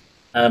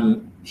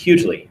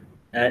 Hugely,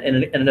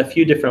 and in a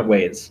few different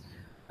ways.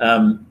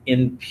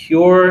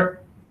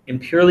 In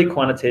purely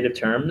quantitative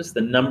terms,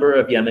 the number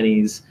of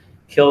Yemenis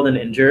killed and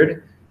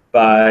injured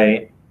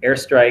by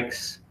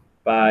airstrikes,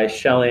 by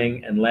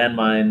shelling and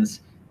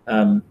landmines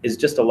is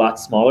just a lot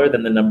smaller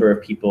than the number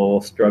of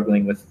people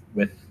struggling with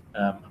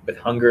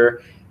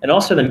hunger, and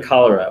also than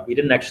cholera. We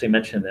didn't actually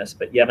mention this,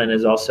 but Yemen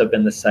has also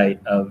been the site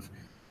of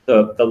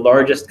the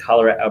largest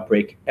cholera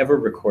outbreak ever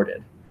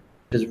recorded,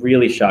 which is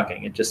really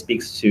shocking. It just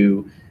speaks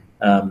to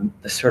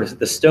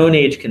the Stone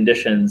Age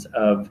conditions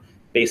of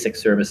basic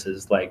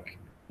services like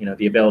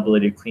the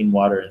availability of clean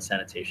water and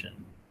sanitation.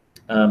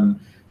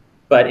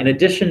 But in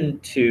addition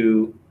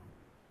to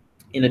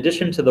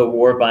the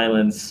war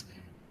violence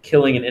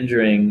killing and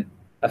injuring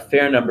a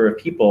fair number of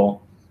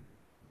people,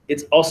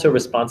 it's also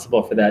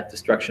responsible for that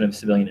destruction of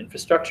civilian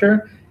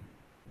infrastructure.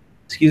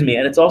 And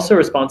it's also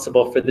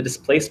responsible for the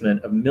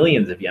displacement of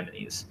millions of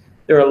Yemenis.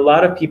 There are a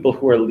lot of people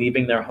who are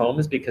leaving their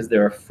homes because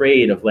they're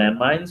afraid of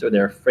landmines or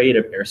they're afraid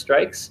of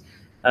airstrikes.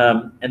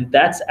 And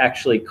that's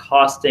actually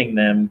costing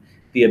them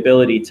the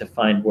ability to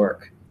find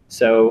work.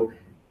 So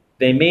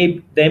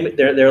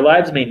their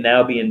lives may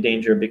now be in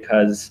danger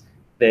because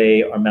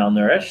they are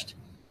malnourished,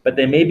 but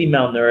they may be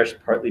malnourished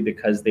partly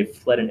because they've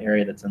fled an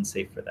area that's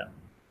unsafe for them.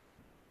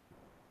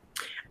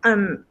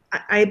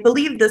 I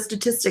believe the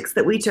statistics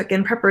that we took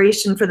in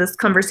preparation for this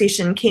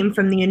conversation came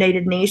from the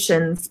United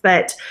Nations,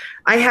 but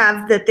I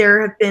have that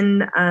there have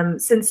been,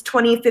 since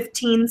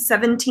 2015,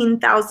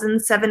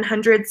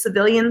 17,700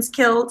 civilians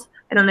killed.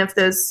 I don't know if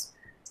those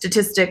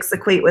statistics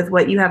equate with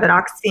what you have at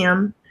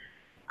Oxfam.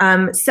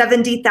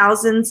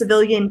 70,000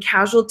 civilian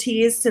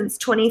casualties since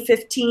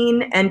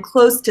 2015, and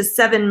close to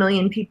 7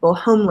 million people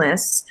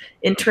homeless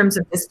in terms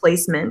of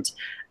displacement.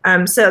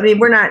 So, I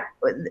mean,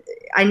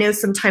 I know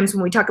sometimes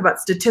when we talk about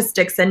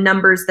statistics and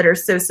numbers that are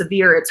so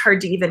severe, it's hard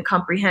to even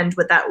comprehend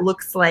what that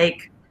looks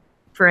like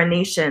for a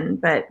nation,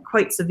 but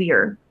quite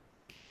severe.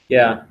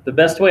 Yeah, the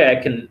best way I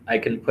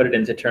can put it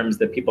into terms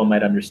that people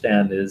might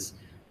understand is,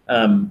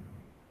 um,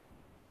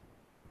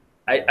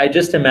 I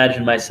just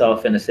imagine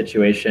myself in a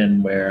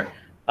situation where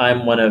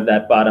I'm one of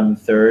that bottom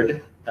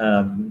third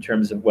in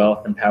terms of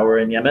wealth and power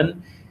in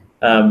Yemen.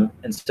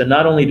 And so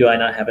not only do I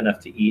not have enough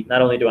to eat,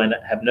 not only do I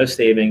not have no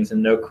savings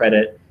and no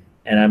credit,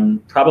 and I'm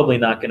probably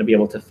not going to be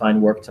able to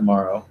find work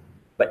tomorrow,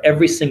 but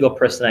every single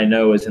person I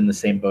know is in the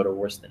same boat or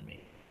worse than me.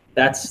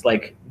 That's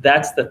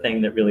the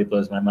thing that really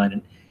blows my mind.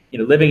 And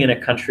living in a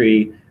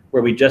country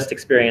where we just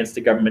experienced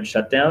a government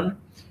shutdown,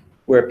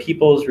 where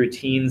people's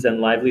routines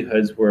and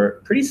livelihoods were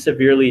pretty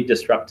severely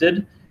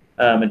disrupted,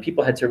 and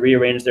people had to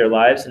rearrange their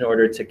lives in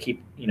order to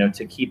keep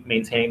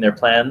maintaining their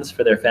plans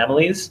for their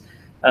families.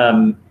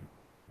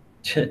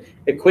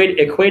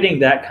 Equating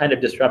that kind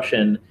of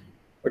disruption,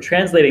 or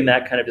translating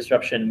that kind of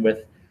disruption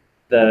with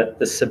the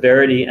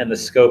severity and the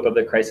scope of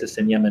the crisis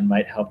in Yemen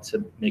might help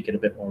to make it a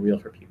bit more real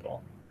for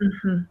people.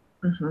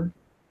 Mm-hmm. Mm-hmm.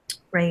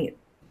 Right.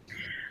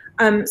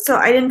 So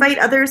I'd invite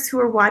others who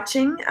are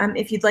watching,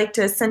 if you'd like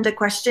to send a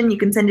question, you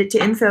can send it to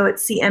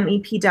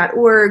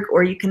info@cmep.org,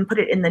 or you can put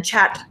it in the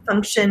chat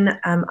function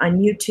on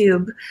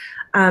YouTube.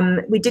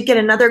 We did get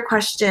another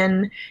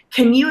question.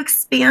 Can you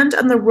expand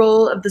on the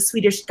role of the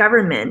Swedish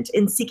government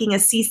in seeking a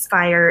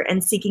ceasefire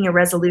and seeking a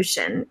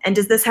resolution? And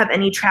does this have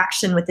any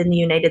traction within the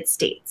United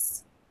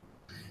States?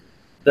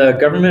 The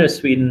government of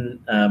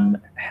Sweden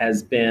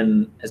has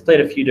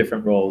played a few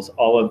different roles,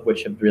 all of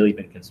which have really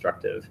been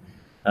constructive.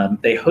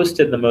 They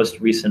hosted the most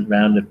recent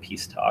round of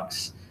peace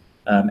talks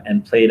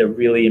and played a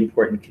really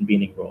important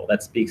convening role.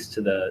 That speaks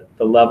to the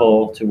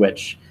level to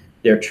which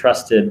they're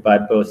trusted by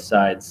both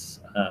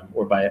sides,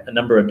 or by a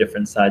number of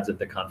different sides of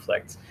the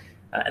conflict.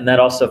 And that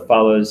also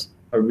follows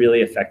a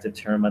really effective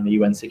term on the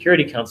UN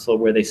Security Council,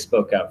 where they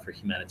spoke out for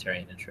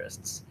humanitarian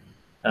interests.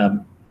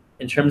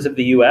 In terms of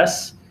the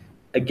US,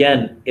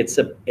 again, it's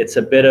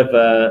a bit of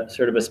a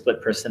sort of a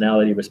split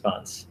personality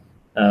response.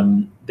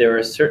 There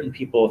are certain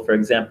people, for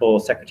example,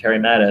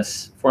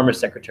 former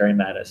Secretary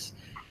Mattis,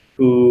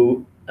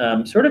 who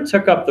sort of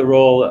took up the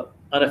role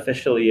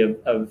unofficially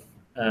of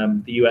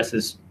the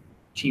US's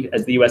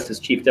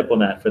chief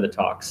diplomat for the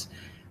talks,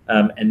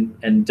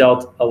 and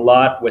dealt a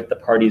lot with the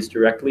parties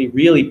directly,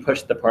 really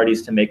pushed the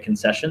parties to make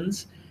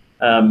concessions.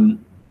 And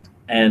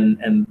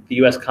the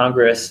US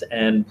Congress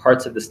and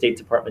parts of the State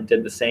Department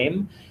did the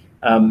same.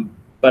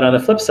 But on the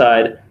flip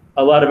side,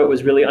 a lot of it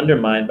was really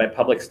undermined by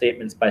public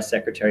statements by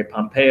Secretary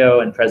Pompeo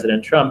and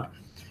President Trump,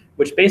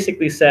 which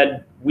basically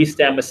said, we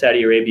stand with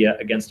Saudi Arabia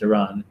against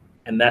Iran.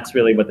 And that's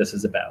really what this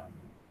is about.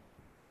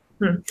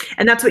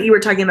 And that's what you were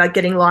talking about,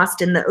 getting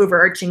lost in the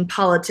overarching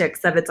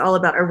politics of it's all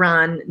about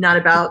Iran, not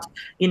about,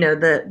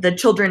 the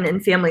children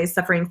and families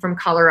suffering from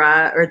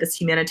cholera or this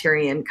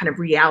humanitarian kind of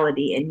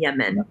reality in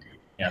Yemen.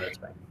 Yeah,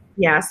 that's right.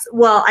 Yes.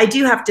 Well, I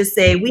do have to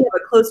say we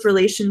have a close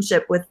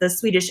relationship with the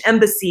Swedish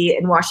embassy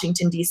in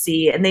Washington,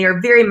 D.C., and they are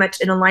very much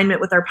in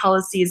alignment with our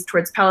policies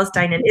towards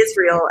Palestine and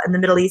Israel and the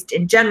Middle East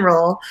in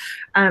general.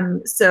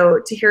 So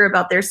to hear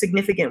about their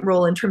significant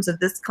role in terms of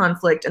this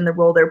conflict and the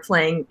role they're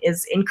playing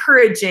is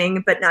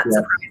encouraging, but not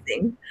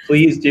surprising.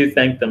 Please do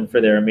thank them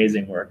for their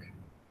amazing work.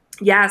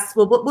 Yes.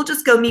 Well, we'll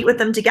just go meet with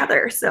them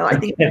together. So I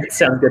think it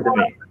sounds good to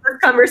me.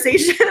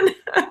 Conversation.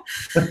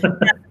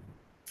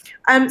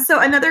 So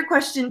another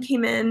question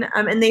came in,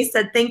 and they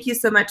said, thank you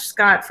so much,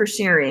 Scott, for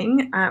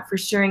sharing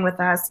with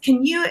us.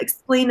 Can you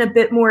explain a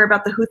bit more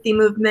about the Houthi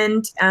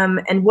movement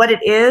and what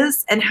it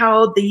is and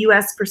how the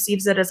U.S.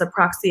 perceives it as a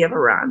proxy of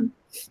Iran?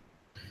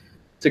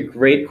 It's a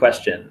great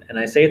question. And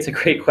I say it's a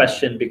great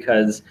question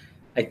because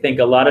I think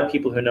a lot of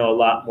people who know a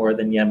lot more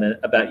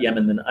about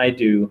Yemen than I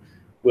do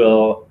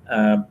will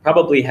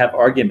probably have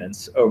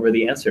arguments over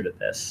the answer to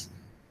this.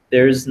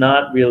 There's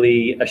not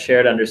really a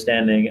shared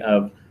understanding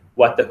of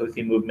what the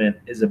Houthi movement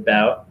is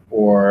about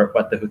or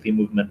what the Houthi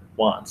movement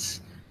wants.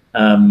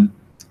 I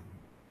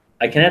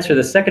can answer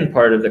the second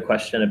part of the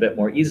question a bit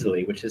more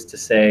easily, which is to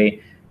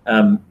say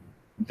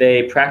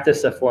they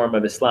practice a form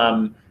of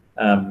Islam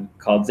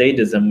called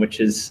Zaydism, which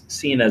is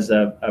seen as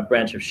a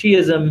branch of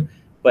Shiism,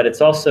 but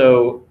it's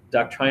also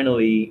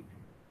doctrinally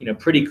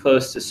pretty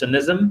close to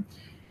Sunnism.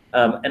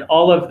 And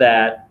all of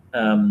that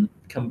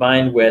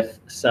combined with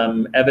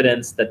some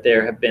evidence that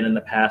there have been in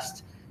the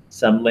past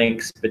some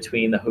links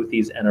between the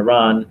Houthis and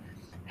Iran,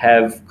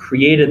 have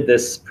created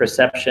this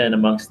perception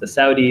amongst the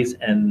Saudis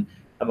and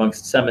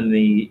amongst some in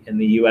the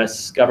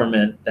U.S.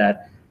 government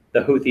that the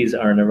Houthis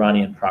are an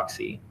Iranian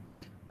proxy.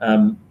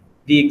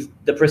 The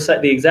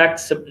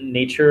exact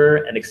nature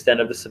and extent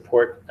of the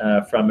support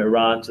from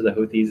Iran to the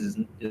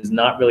Houthis is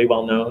not really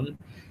well known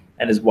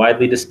and is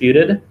widely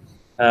disputed.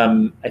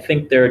 I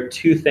think there are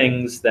two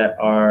things that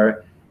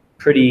are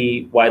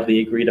pretty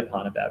widely agreed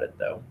upon about it,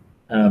 though.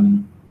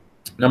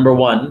 Number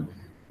one,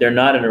 they're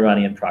not an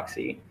Iranian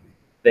proxy.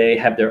 They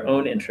have their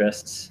own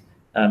interests.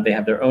 They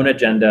have their own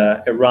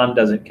agenda. Iran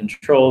doesn't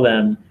control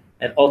them.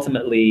 And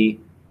ultimately,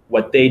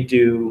 what they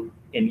do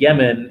in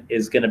Yemen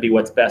is going to be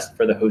what's best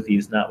for the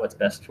Houthis, not what's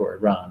best for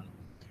Iran.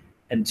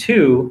 And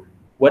two,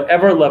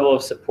 whatever level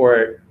of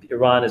support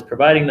Iran is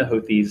providing the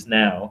Houthis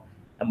now,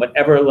 and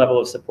whatever level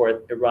of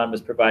support Iran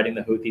was providing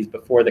the Houthis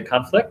before the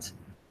conflict,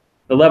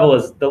 the level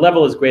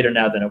is greater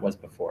now than it was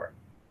before,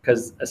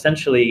 because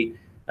essentially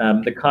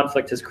the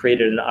conflict has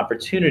created an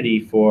opportunity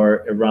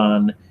for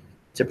Iran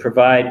to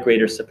provide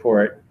greater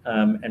support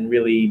and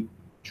really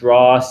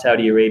draw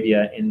Saudi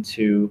Arabia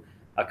into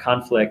a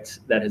conflict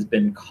that has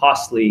been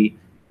costly,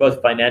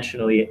 both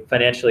financially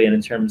and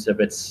in terms of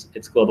its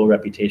global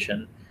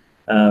reputation.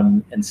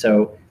 And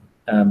so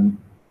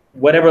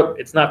whatever,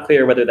 it's not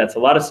clear whether that's a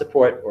lot of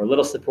support or a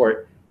little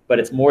support, but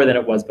it's more than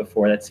it was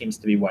before. That seems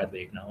to be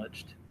widely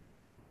acknowledged.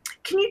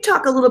 Can you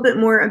talk a little bit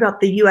more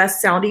about the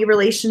U.S.-Saudi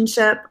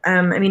relationship?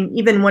 I mean,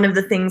 even one of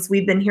the things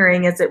we've been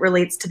hearing as it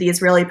relates to the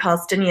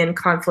Israeli-Palestinian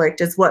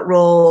conflict is what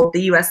role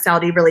the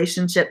U.S.-Saudi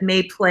relationship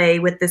may play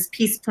with this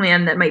peace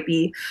plan that might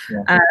be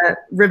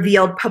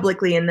revealed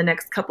publicly in the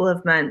next couple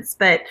of months.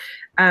 But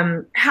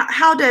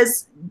how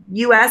does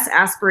U.S.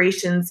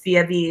 aspirations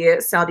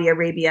vis-a-vis Saudi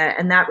Arabia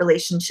and that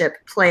relationship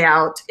play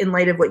out in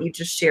light of what you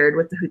just shared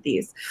with the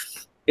Houthis?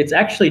 It's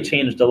actually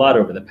changed a lot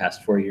over the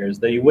past 4 years,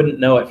 though you wouldn't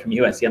know it from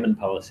U.S.-Yemen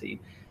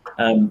policy,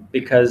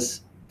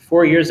 because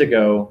 4 years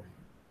ago,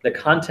 the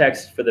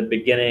context for the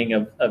beginning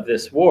of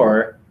this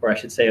war, or I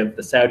should say of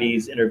the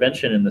Saudis'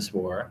 intervention in this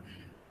war,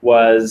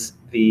 was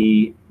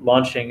the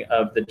launching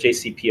of the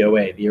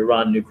JCPOA, the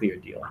Iran nuclear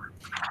deal.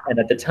 And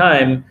at the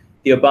time,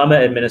 the Obama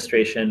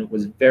administration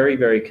was very,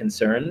 very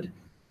concerned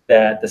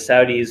that the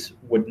Saudis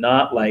would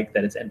not like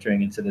that it's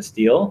entering into this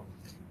deal,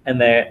 and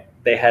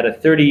they had a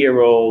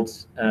 30-year-old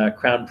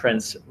crown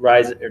prince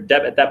rise, or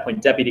at that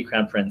point, deputy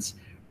crown prince,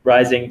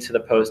 rising to the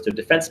post of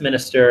defense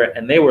minister,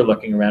 and they were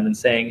looking around and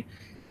saying,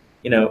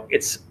 you know,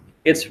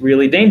 it's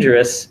really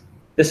dangerous.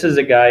 This is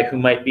a guy who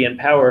might be in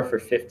power for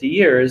 50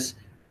 years.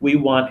 We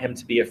want him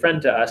to be a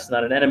friend to us,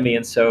 not an enemy.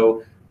 And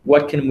so,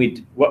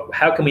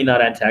 how can we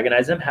not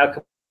antagonize him? How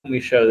can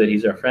we show that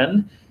he's our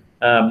friend?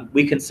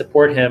 We can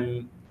support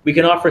him. We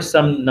can offer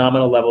some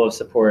nominal level of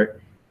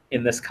support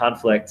in this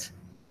conflict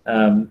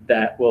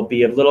that will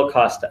be of little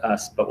cost to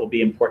us, but will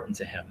be important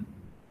to him.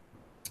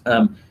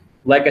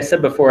 Like I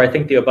said before, I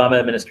think the Obama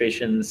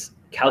administration's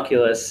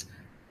calculus,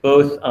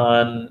 both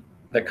on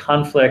the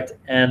conflict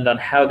and on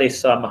how they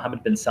saw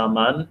Mohammed bin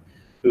Salman,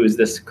 who is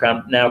this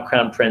now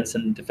crown prince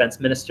and defense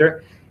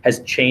minister,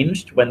 has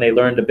changed when they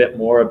learned a bit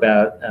more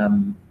about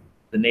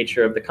the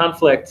nature of the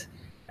conflict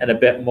and a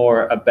bit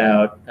more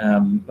about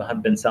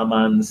Mohammed bin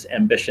Salman's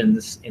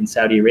ambitions in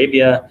Saudi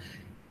Arabia.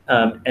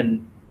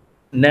 And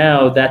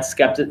now the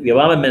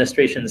Obama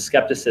administration's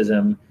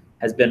skepticism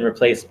has been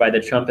replaced by the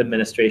Trump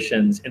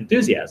administration's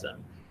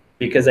enthusiasm,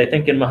 because I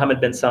think in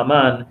Mohammed bin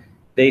Salman,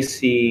 they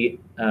see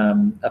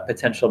a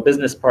potential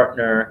business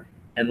partner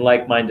and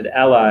like-minded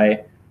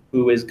ally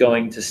who is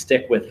going to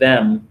stick with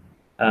them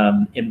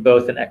in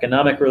both an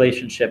economic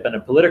relationship and a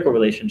political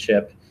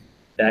relationship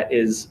that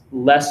is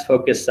less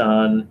focused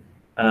on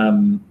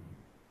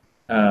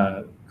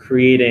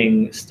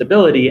creating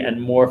stability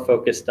and more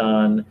focused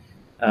on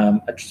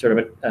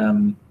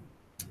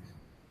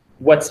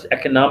what's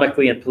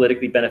economically and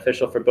politically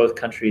beneficial for both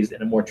countries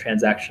in a more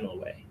transactional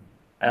way.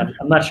 I'm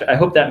not sure. I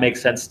hope that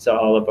makes sense to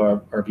all of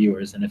our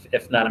viewers, and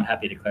if not, I'm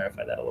happy to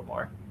clarify that a little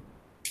more.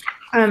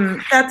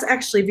 That's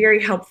actually very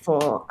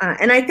helpful.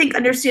 And I think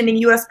understanding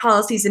U.S.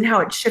 policies and how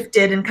it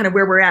shifted and kind of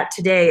where we're at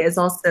today is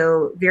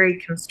also very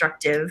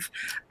constructive.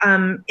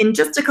 In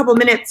just a couple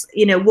minutes,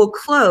 we'll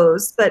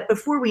close. But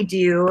before we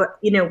do,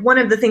 one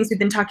of the things we've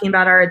been talking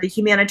about are the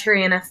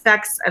humanitarian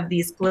effects of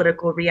these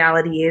political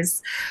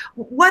realities.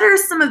 What are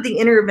some of the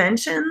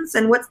interventions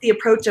and what's the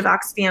approach of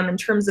Oxfam in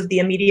terms of the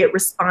immediate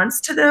response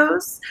to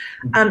those?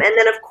 And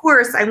then, of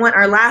course, I want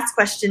our last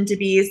question to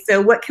be, so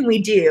what can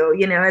we do,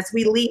 as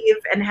we leave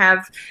and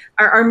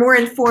are more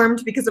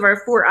informed because of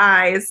our 4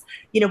 eyes?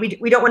 We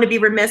don't want to be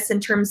remiss in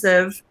terms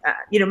of,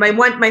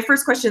 my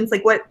first question is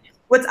like,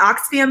 what's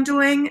Oxfam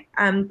doing?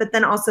 But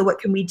then also, what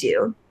can we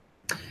do?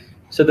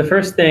 So the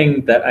first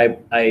thing that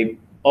I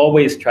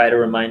always try to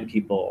remind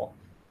people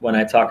when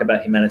I talk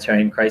about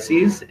humanitarian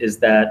crises is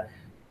that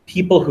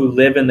people who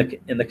live in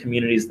the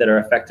communities that are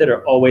affected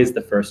are always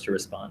the first to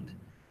respond.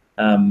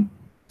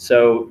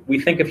 So we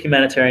think of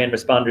humanitarian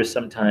responders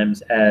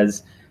sometimes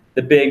as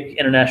the big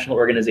international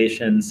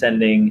organization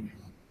sending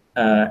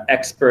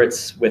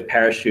experts with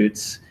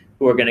parachutes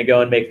who are going to go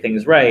and make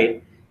things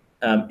right.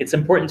 It's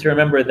important to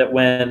remember that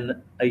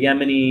when a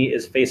Yemeni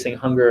is facing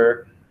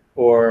hunger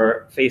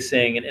or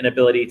facing an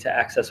inability to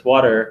access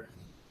water,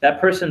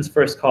 that person's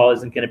first call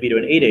isn't going to be to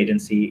an aid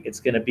agency. It's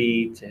going to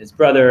be to his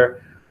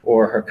brother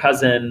or her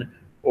cousin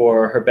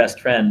or her best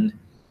friend.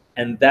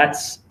 And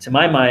that's, to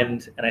my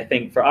mind, and I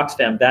think for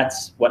Oxfam,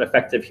 that's what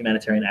effective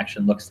humanitarian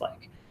action looks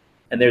like.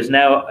 And there's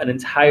now an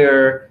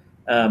entire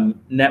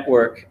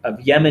network of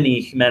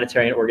Yemeni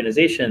humanitarian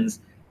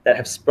organizations that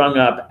have sprung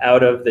up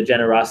out of the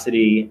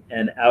generosity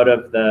and out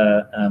of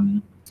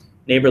the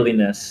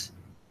neighborliness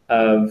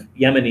of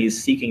Yemenis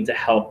seeking to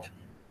help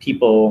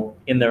people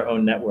in their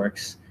own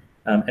networks.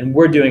 And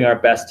we're doing our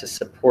best to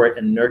support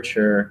and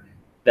nurture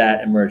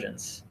that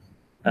emergence.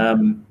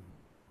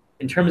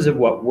 In terms of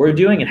what we're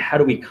doing and how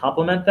do we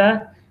complement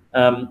that,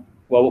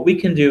 well, what we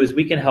can do is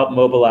we can help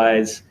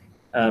mobilize,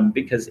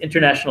 because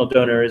international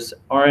donors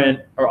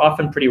are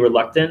often pretty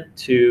reluctant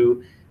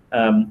to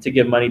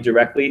give money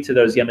directly to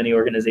those Yemeni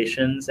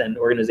organizations and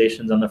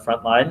organizations on the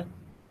front line.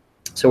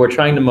 So we're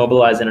trying to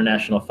mobilize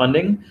international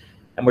funding,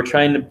 and we're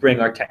trying to bring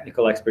our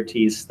technical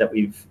expertise that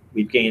we've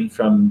gained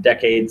from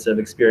decades of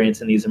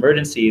experience in these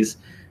emergencies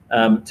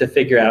to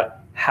figure out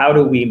how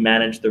do we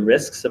manage the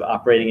risks of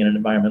operating in an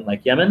environment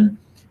like Yemen,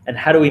 and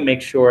how do we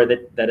make sure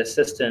that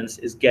assistance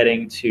is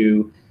getting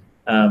to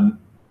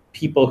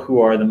people who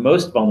are the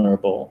most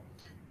vulnerable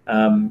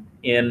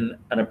in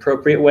an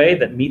appropriate way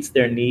that meets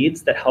their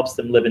needs, that helps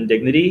them live in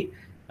dignity,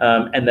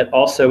 and that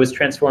also is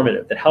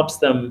transformative, that helps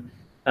them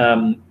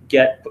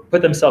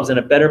put themselves in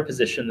a better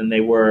position than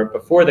they were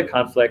before the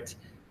conflict,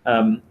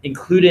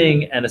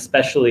 including and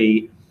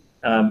especially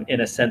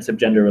in a sense of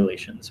gender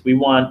relations. We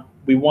want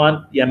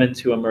Yemen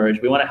to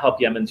emerge. We want to help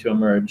Yemen to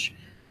emerge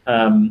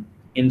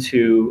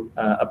into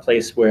a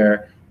place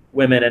where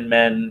women and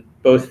men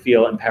both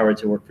feel empowered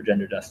to work for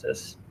gender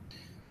justice.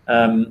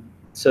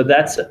 So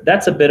that's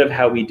a bit of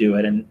how we do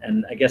it.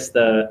 And I guess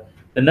the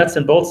nuts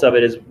and bolts of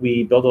it is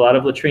we build a lot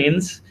of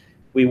latrines.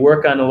 We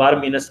work on a lot of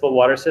municipal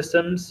water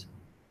systems.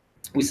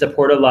 We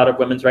support a lot of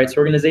women's rights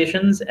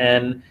organizations,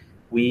 and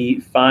we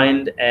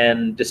find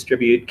and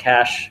distribute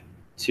cash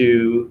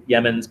to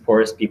Yemen's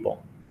poorest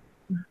people.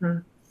 Mm-hmm.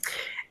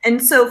 And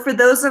so for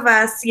those of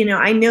us,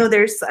 I know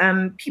there's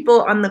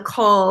people on the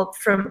call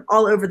from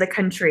all over the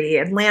country,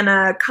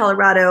 Atlanta,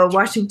 Colorado,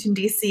 Washington,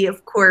 D.C.,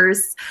 of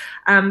course.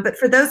 But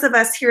for those of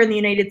us here in the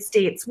United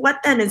States, what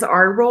then is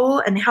our role,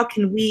 and how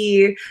can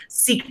we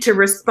seek to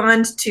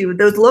respond to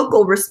those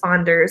local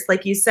responders,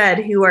 like you said,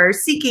 who are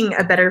seeking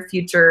a better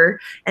future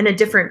and a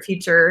different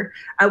future?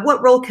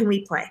 What role can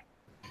we play?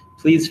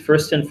 Please,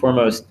 first and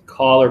foremost,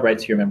 call or write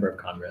to your member of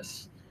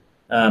Congress.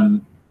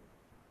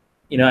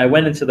 I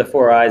went into the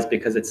 4 Eyes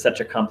because it's such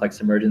a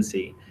complex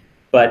emergency,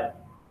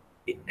 but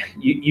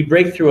you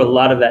break through a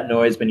lot of that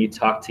noise when you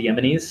talk to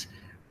Yemenis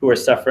who are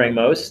suffering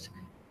most.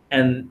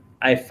 And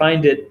I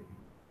find it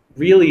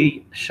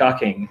really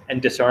shocking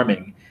and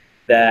disarming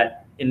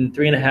that in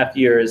 3.5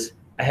 years,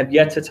 I have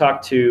yet to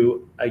talk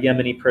to a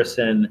Yemeni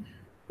person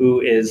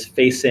who is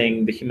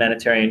facing the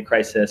humanitarian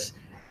crisis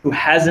who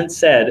hasn't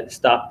said,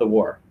 stop the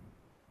war.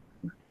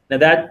 Now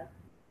that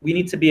we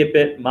need to be a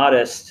bit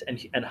modest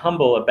and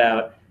humble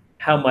about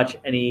how much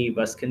any of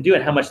us can do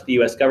and how much the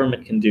US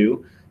government can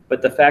do.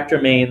 But the fact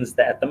remains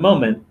that at the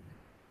moment,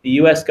 the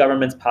US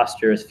government's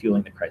posture is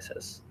fueling the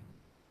crisis.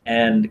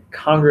 And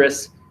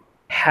Congress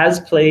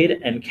has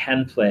played and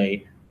can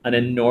play an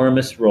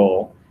enormous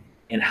role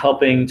in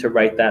helping to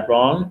right that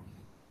wrong.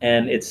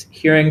 And it's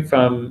hearing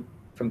from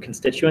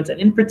constituents,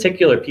 and in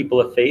particular people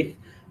of faith,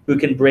 who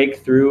can break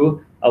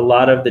through a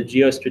lot of the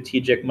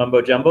geostrategic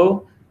mumbo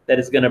jumbo that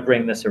is going to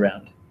bring this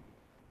around.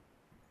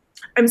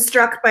 I'm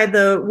struck by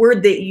the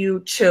word that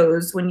you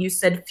chose when you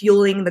said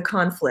fueling the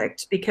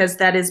conflict, because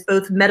that is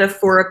both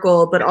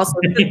metaphorical, but also,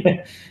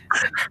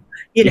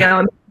 in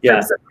terms of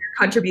your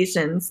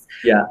contributions.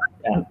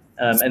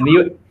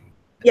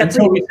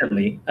 Until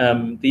recently,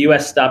 the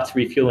US stopped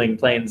refueling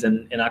planes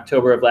in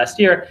October of last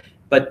year,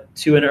 but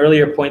to an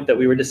earlier point that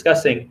we were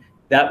discussing,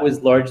 that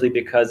was largely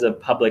because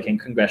of public and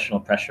congressional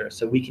pressure.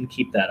 So we can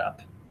keep that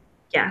up.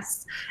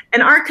 Yes.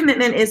 And our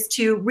commitment is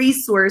to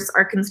resource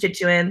our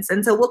constituents.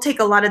 And so we'll take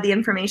a lot of the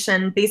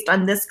information based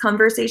on this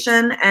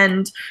conversation,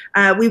 and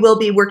we will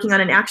be working on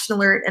an action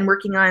alert and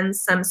working on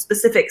some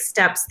specific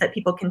steps that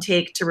people can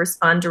take to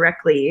respond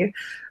directly,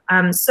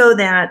 so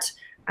that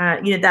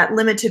that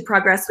limited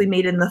progress we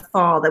made in the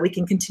fall, that we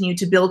can continue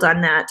to build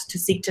on that to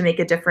seek to make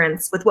a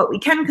difference with what we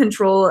can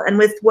control and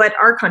with what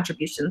our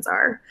contributions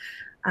are.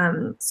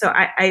 So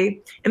I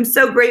am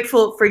so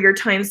grateful for your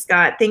time,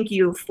 Scott. Thank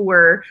you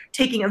for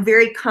taking a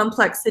very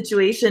complex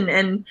situation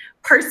and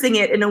parsing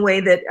it in a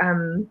way that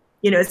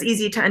is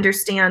easy to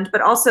understand,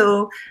 but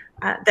also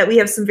that we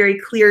have some very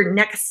clear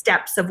next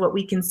steps of what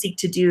we can seek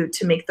to do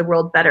to make the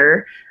world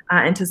better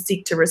and to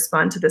seek to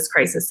respond to this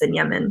crisis in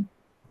Yemen.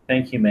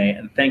 Thank you, May,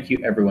 and thank you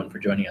everyone for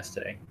joining us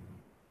today.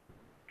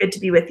 Good to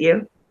be with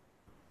you.